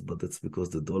dollars, but that's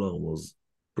because the dollar was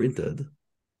printed.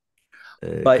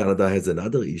 but Canada has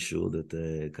another issue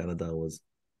that Canada was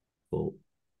for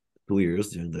 2 years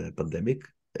during the pandemic.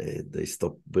 They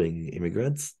stopped bringing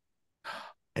immigrants,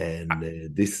 and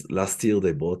this last year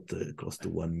they brought close to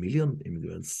 1 million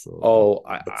immigrants. So oh,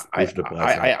 that's pushed the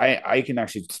price up. I can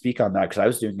actually speak on that because I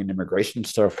was doing an immigration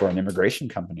stuff for an immigration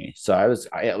company. So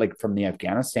I like from the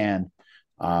Afghanistan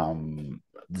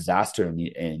disaster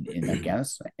in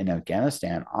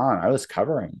Afghanistan on, I was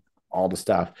covering all the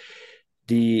stuff.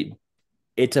 The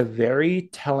It's a very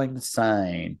telling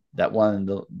sign that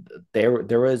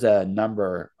there was a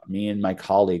number me and my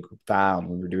colleague found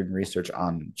when we were doing research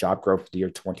on job growth for the year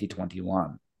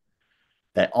 2021,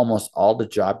 that almost all the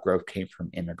job growth came from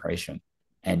immigration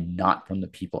and not from the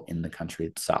people in the country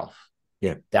itself.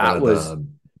 Yeah, That was Canada.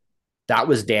 that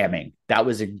was damning. That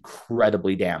was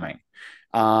incredibly damning.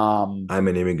 Um, I'm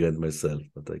an immigrant myself,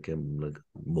 but I came like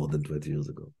more than 20 years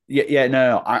ago. yeah,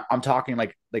 no. I'm talking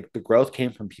like the growth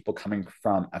came from people coming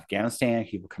from Afghanistan,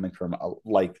 people coming from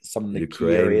like some of the key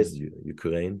areas.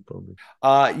 Ukraine, probably.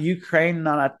 Ukraine,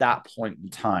 not at that point in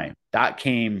time. That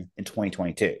came in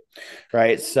 2022,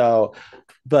 right? So,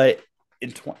 but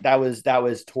that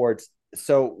was towards.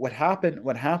 So what happened?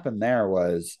 What happened there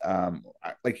was,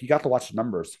 like you got to watch the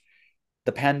numbers.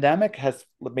 The pandemic has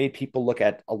made people look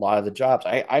at a lot of the jobs.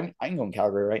 I'm going to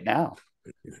Calgary right now.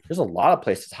 There's a lot of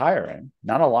places hiring.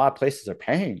 Not a lot of places are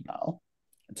paying though,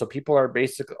 and so people are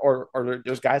basically, or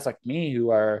there's guys like me who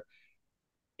are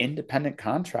independent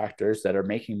contractors that are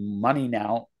making money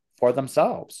now for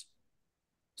themselves.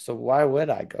 So why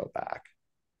would I go back?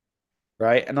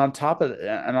 Right. And on top of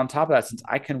that, since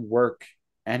I can work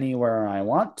anywhere I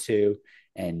want to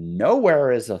and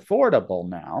nowhere is affordable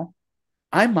now,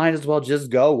 I might as well just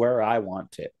go where I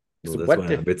want to. No, So that's what why I'm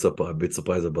the a bit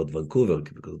surprised about Vancouver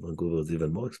because Vancouver is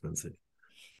even more expensive.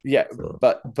 Yeah, So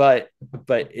but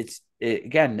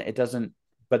again, it doesn't.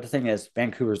 But the thing is,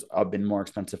 Vancouver's been more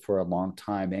expensive for a long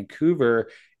time. Vancouver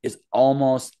is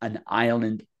almost an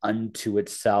island unto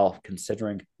itself,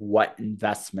 considering what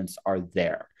investments are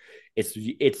there.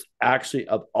 It's actually,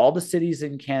 of all the cities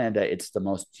in Canada, it's the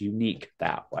most unique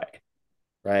that way,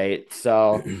 right?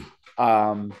 So,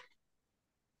 um,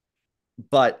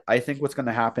 but I think what's going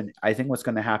to happen,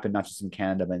 not just in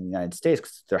Canada but in the United States,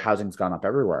 because their housing's gone up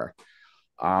everywhere.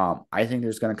 I think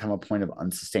there's going to come a point of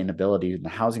unsustainability in the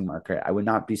housing market. I would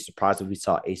not be surprised if we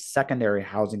saw a secondary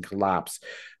housing collapse.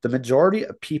 The majority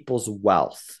of people's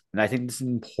wealth, and I think this is an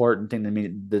important thing to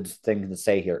me, the thing to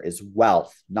say here is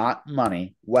wealth, not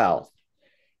money, wealth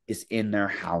is in their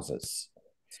houses.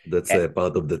 that's And a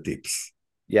part of the tips.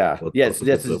 yeah, What yes, part of the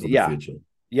this plan is for the yeah, future?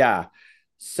 yeah.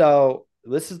 So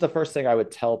this is the first thing I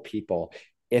would tell people.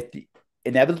 If the,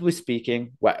 Inevitably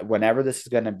speaking, whenever this is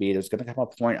going to be, there's going to come a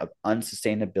point of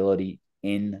unsustainability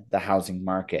in the housing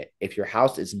market. If your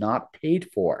house is not paid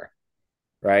for,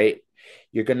 right,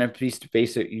 you're going to be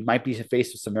faced. You might be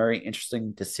faced with some very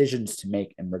interesting decisions to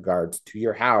make in regards to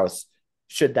your house,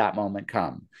 should that moment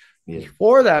come. Yeah.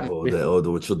 Before that,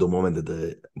 Or should the moment that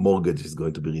the mortgage is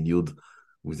going to be renewed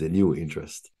with a new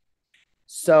interest.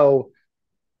 so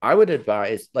I would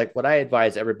advise, like what I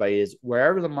advise everybody is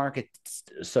wherever the market,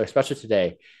 so especially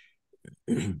today,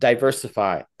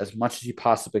 diversify as much as you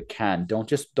possibly can. Don't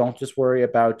just worry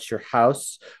about your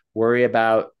house. Worry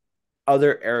about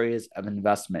other areas of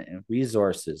investment and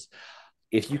resources.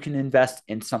 If you can invest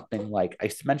in something like I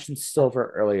mentioned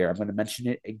silver earlier, I'm going to mention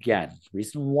it again. The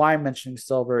reason why I'm mentioning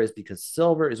silver is because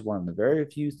silver is one of the very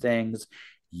few things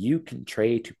you can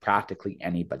trade to practically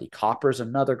anybody. Copper is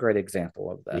another great example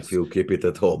of If this. you keep it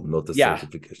at home, not a Yeah,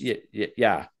 certification.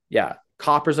 yeah.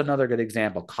 Copper's another good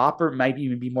example. Copper might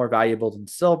even be more valuable than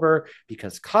silver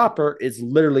because copper is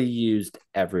literally used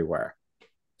everywhere.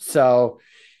 So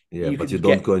Yeah, you but you can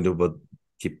don't get going to but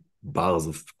keep bars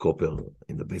of copper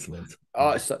in the basement.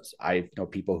 Oh, so I know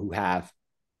people who have.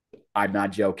 I'm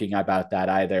not joking about that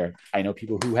either. I know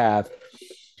people who have,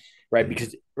 right? Yeah.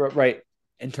 Because right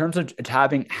in terms of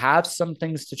having have some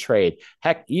things to trade.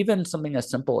 Heck, even something as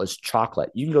simple as chocolate.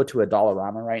 You can go to a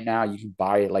Dollarama right now. You can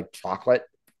buy like chocolate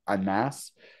en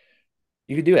masse.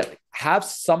 You can do it. Have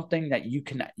something that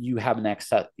you have an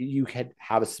excess. You can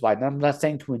have a supply. And I'm not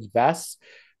saying to invest,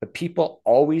 but people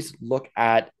always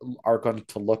are going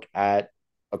to look at,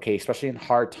 okay, especially in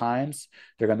hard times,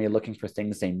 they're going to be looking for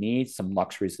things they need, some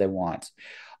luxuries they want.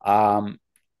 Um,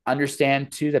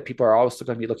 Understand too that people are also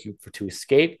going to be looking for to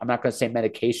escape. I'm not going to say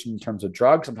medication in terms of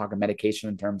drugs. I'm talking medication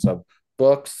in terms of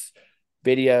books,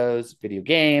 videos, video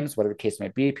games, whatever the case may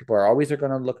be. People are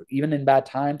going to look, even in bad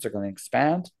times, they're going to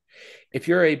expand. If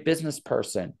you're a business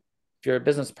person, if you're a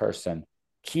business person,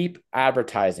 keep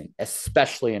advertising,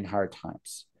 especially in hard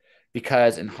times,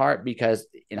 because in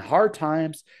hard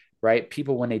times, right?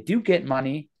 People when they do get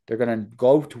money, they're going to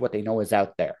go to what they know is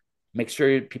out there. Make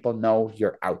sure people know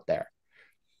you're out there.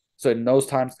 So in those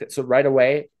times, so right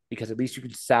away, because at least you can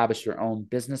establish your own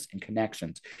business and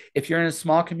connections. If you're in a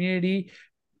small community,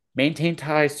 maintain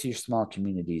ties to your small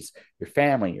communities, your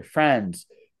family, your friends,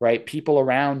 right? People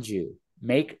around you.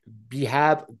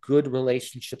 Have good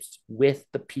relationships with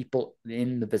the people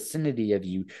in the vicinity of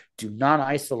you. Do not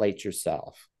isolate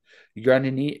yourself. You're going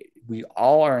to need, we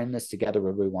all are in this together,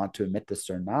 whether we want to admit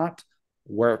this or not.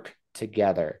 Work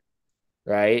together,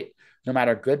 right? No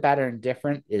matter good, bad, or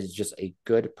indifferent is just a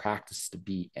good practice to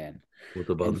be in. What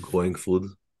about And growing food?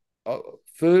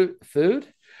 food,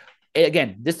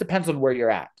 again, this depends on where you're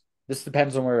at. This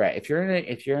depends on where you're at. If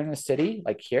you're in a city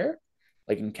like here,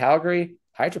 like in Calgary,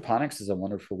 hydroponics is a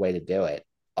wonderful way to do it.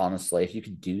 Honestly, if you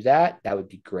can do that, that would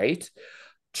be great.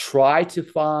 Try to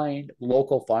find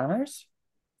local farmers.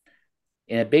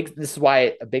 This is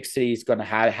why a big city is going to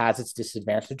have has its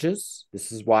disadvantages.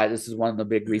 This is one of the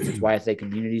big reasons why I say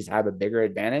communities have a bigger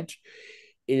advantage.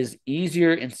 It is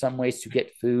easier in some ways to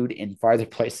get food in farther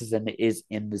places than it is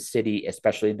in the city,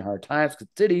 especially in hard times, because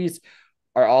cities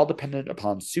are all dependent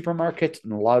upon supermarkets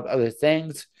and a lot of other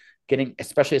things. Getting,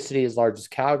 especially a city as large as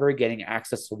Calgary, getting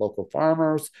access to local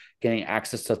farmers, getting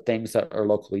access to things that are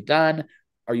locally done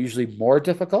are usually more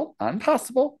difficult, not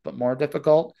impossible, but more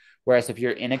difficult. Whereas if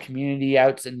you're in a community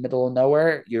out in the middle of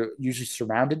nowhere, you're usually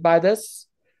surrounded by this,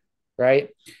 right?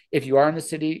 If you are in the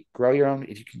city, grow your own.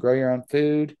 If you can grow your own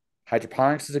food,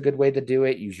 hydroponics is a good way to do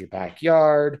it. Use your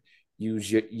backyard.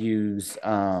 Use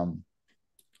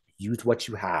what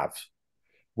you have,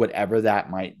 whatever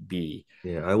that might be.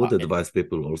 Yeah, I would And, advise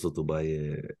people also to buy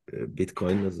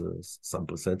Bitcoin as some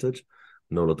percentage.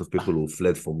 I know a lot of people who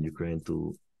fled from Ukraine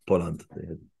to Poland. They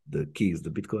had the keys,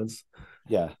 the Bitcoins,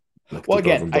 yeah. like Well, two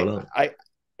again, thousand dollar. I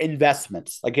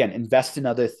investments again, invest in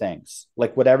other things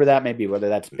like whatever that may be, whether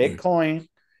that's Bitcoin,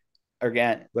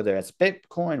 again, whether that's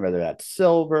Bitcoin, whether that's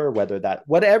silver,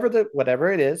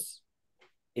 whatever it is,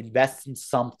 invest in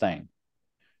something,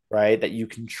 right? That you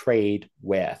can trade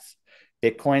with.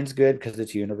 Bitcoin's good because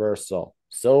it's universal.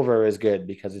 Silver is good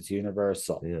because it's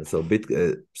universal. Yeah, so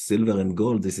silver and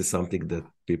gold, this is something that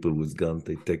people with gun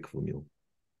they take from you.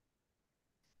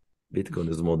 Bitcoin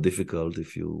is more difficult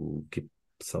if you keep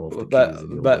some of the keys But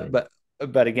in your but brain.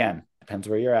 but but again, depends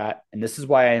where you're at. And this is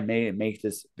why I may make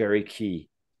this very key.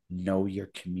 Know your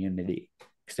community.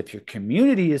 Because if your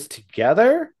community is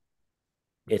together,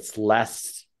 it's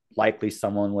less likely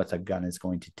someone with a gun is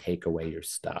going to take away your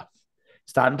stuff.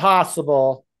 It's not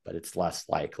impossible, but it's less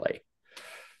likely.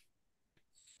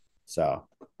 So,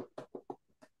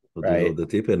 So do you know right. the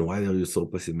tip? And why are you so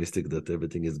pessimistic that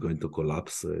everything is going to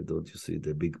collapse? Don't you see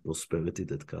the big prosperity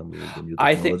that comes with the new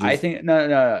I technologies, think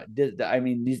no. I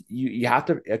mean, you have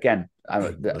to again.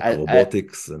 like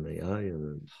robotics and AI?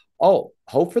 And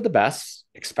Hope for the best,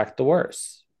 expect the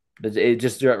worst. It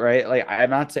just do it right. Like I'm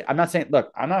not saying.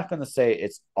 Look, I'm not going to say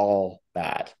it's all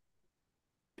bad.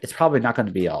 It's probably not going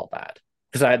to be all bad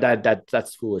because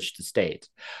that's foolish to state.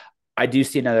 I do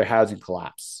see another housing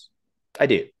collapse. I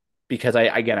do because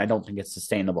I don't think it's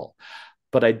sustainable.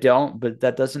 But I don't. But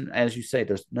that doesn't, as you say,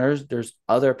 there's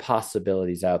other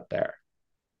possibilities out there,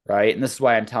 right? And this is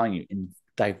why I'm telling you,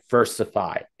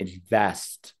 diversify,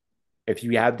 invest. If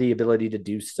you have the ability to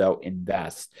do so,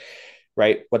 invest,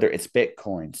 right? Whether it's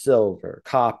Bitcoin, silver,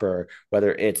 copper,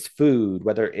 whether it's food,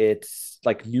 whether it's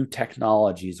like new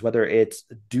technologies, whether it's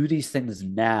do these things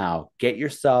now, get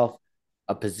yourself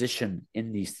a position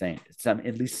in these things,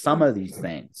 at least some of these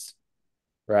things,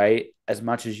 right? As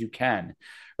much as you can,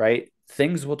 right?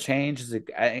 Things will change.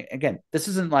 Again, this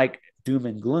isn't like doom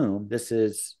and gloom. This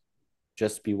is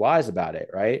just be wise about it,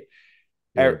 right?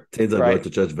 Yeah, things are going Right? to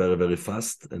change very, very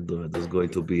fast, and there's going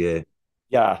to be a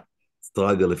Yeah.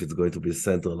 struggle if it's going to be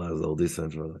centralized or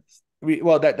decentralized.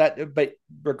 Well, but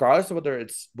regardless of whether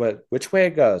it's which way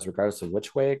it goes, regardless of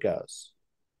which way it goes,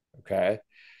 okay,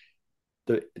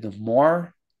 the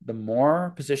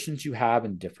more positions you have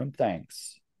in different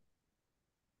things,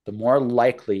 the more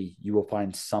likely you will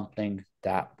find something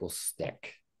that will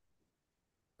stick,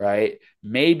 right?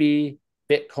 Maybe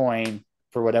Bitcoin,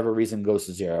 for whatever reason, goes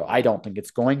to zero. I don't think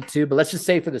it's going to, but let's just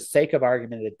say for the sake of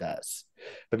argument, it does.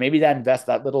 But maybe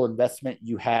that little investment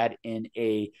you had in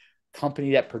a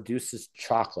company that produces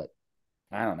chocolate.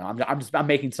 I don't know. I'm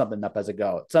making something up as I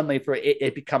go. Suddenly,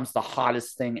 it becomes the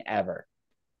hottest thing ever.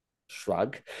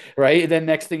 Shrug, right? And then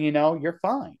next thing you know, you're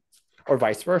fine, or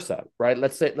vice versa, right?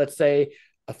 Let's say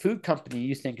a food company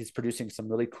you think is producing some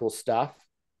really cool stuff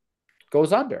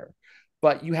goes under,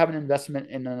 but you have an investment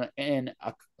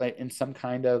in some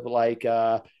kind of like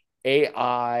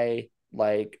AI,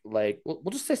 like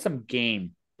we'll just say some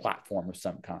game platform of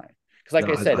some kind. Because like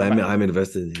Now, I said, I'm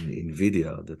invested in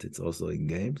Nvidia, that it's also in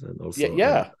games and yeah, also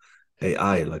yeah,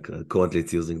 AI. Like currently,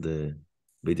 it's using the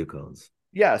video cards.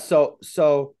 yeah. So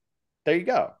there you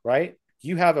go, right?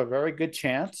 You have a very good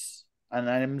chance, and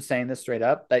I'm saying this straight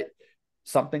up, that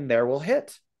something there will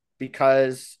hit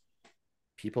because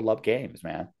people love games,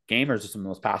 man. Gamers are some of the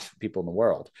most passionate people in the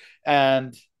world.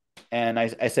 And I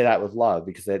say that with love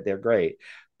because they're great.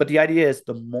 But the idea is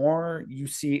the more you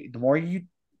see, the more you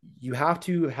have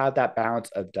to have that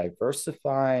balance of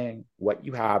diversifying what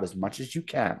you have as much as you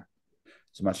can,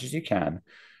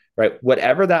 right?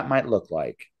 Whatever that might look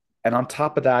like. And on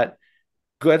top of that,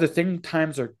 whether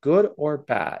times are good or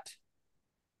bad,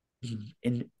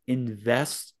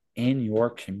 invest in your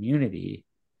community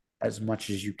as much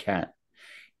as you can.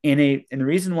 And the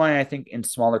reason why I think in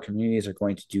smaller communities are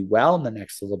going to do well in the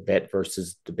next little bit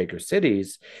versus the bigger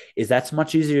cities is that's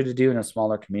much easier to do in a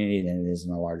smaller community than it is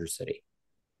in a larger city.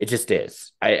 It just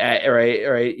is. Right.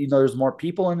 There's more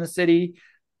people in the city.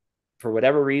 For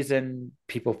whatever reason,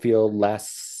 people feel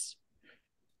less.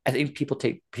 I think people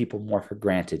take people more for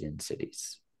granted in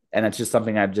cities. And that's just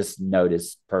something I've just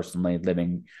noticed personally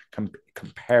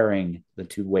comparing the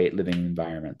two way living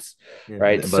environments. Yeah,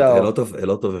 Right. but So, a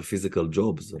lot of physical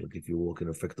jobs, like if you work in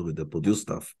a factory that produce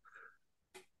stuff,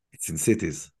 it's in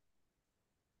cities,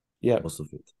 yeah. most of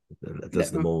it.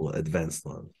 That's the more advanced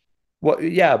one. Well,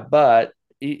 yeah, but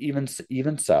even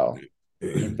so,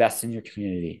 invest in your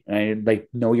community and like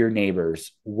know your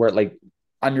neighbors. Where like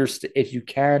understand if you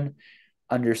can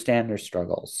understand their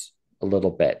struggles a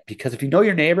little bit, because if you know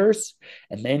your neighbors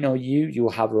and they know you, you will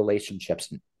have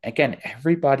relationships. And again,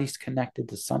 everybody's connected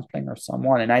to something or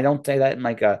someone, and I don't say that in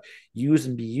like a use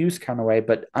and be used kind of way,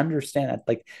 but understand that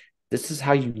like this is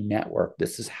how you network.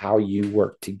 This is how you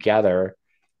work together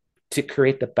to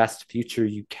create the best future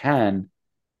you can,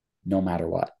 no matter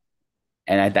what.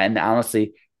 And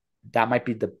honestly, that might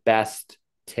be the best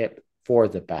tip for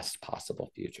the best possible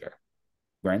future.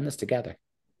 We're in this together.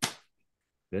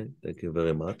 Okay, thank you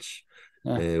very much.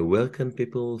 Yeah. Where can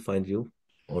people find you?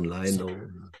 Online So,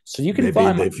 or so you can maybe in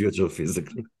find the future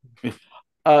physically?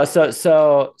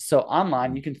 so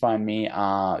online you can find me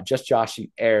just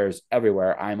joshing airs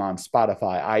everywhere. I'm on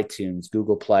Spotify, iTunes,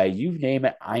 Google Play, you name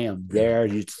it, I am there.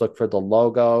 You just look for the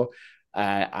logo.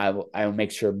 I will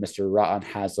make sure Mr. Ron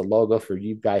has the logo for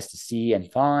you guys to see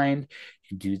and find. You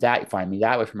can do that. You find me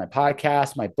that way for my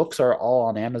podcast. My books are all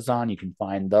on Amazon. You can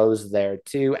find those there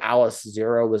too. Alice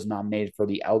Zero was nominated for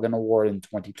the Elgin Award in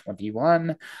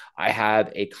 2021. I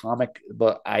have a comic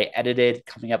book I edited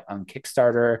coming up on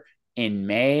Kickstarter in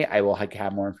May. I will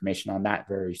have more information on that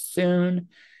very soon.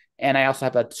 And I also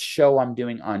have a show I'm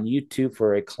doing on YouTube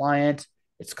for a client.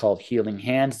 It's called Healing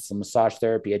Hands. It's a massage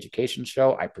therapy education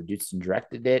show. I produced and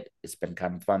directed it. It's been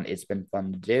kind of fun. It's been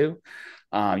fun to do.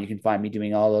 You can find me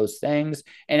doing all those things.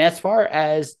 And as far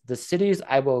as the cities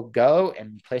I will go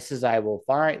and places I will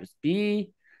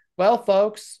be, well,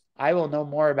 folks, I will know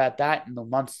more about that in the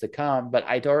months to come. But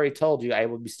I already told you I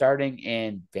will be starting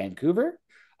in Vancouver.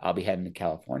 I'll be heading to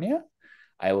California.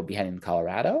 I will be heading to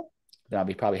Colorado. Then I'll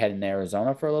be probably heading to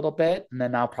Arizona for a little bit. And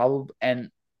then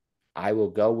I will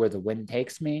go where the wind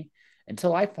takes me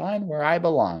until I find where I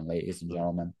belong, ladies and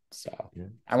gentlemen. So Yeah.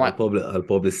 I So want I'll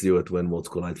probably see you at When Worlds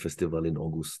Collide Festival in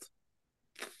August.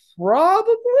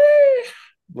 probably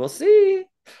we'll see.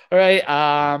 All right.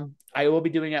 I will be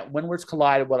doing at When Words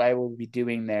Collide. What I will be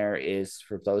doing there is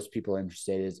for those people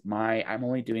interested is I'm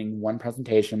only doing one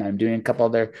presentation. I'm doing a couple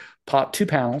other two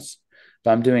panels,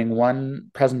 but I'm doing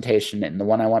one presentation, and the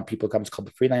one I want people to come is called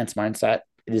the freelance mindset.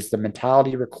 It is the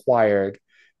mentality required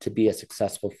to be a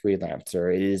successful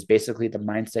freelancer. It is basically the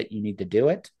mindset you need to do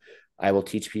it. I will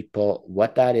teach people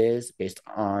what that is based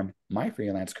on my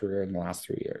freelance career in the last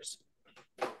 3 years.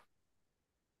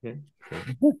 Okay.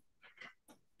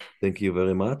 Thank you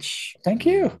very much. Thank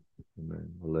you.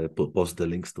 I'll post the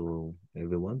links to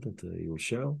everyone that you will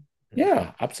share.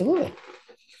 Yeah, absolutely.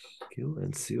 Thank you,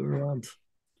 and see you around.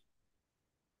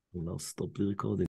 We'll now stop the recording.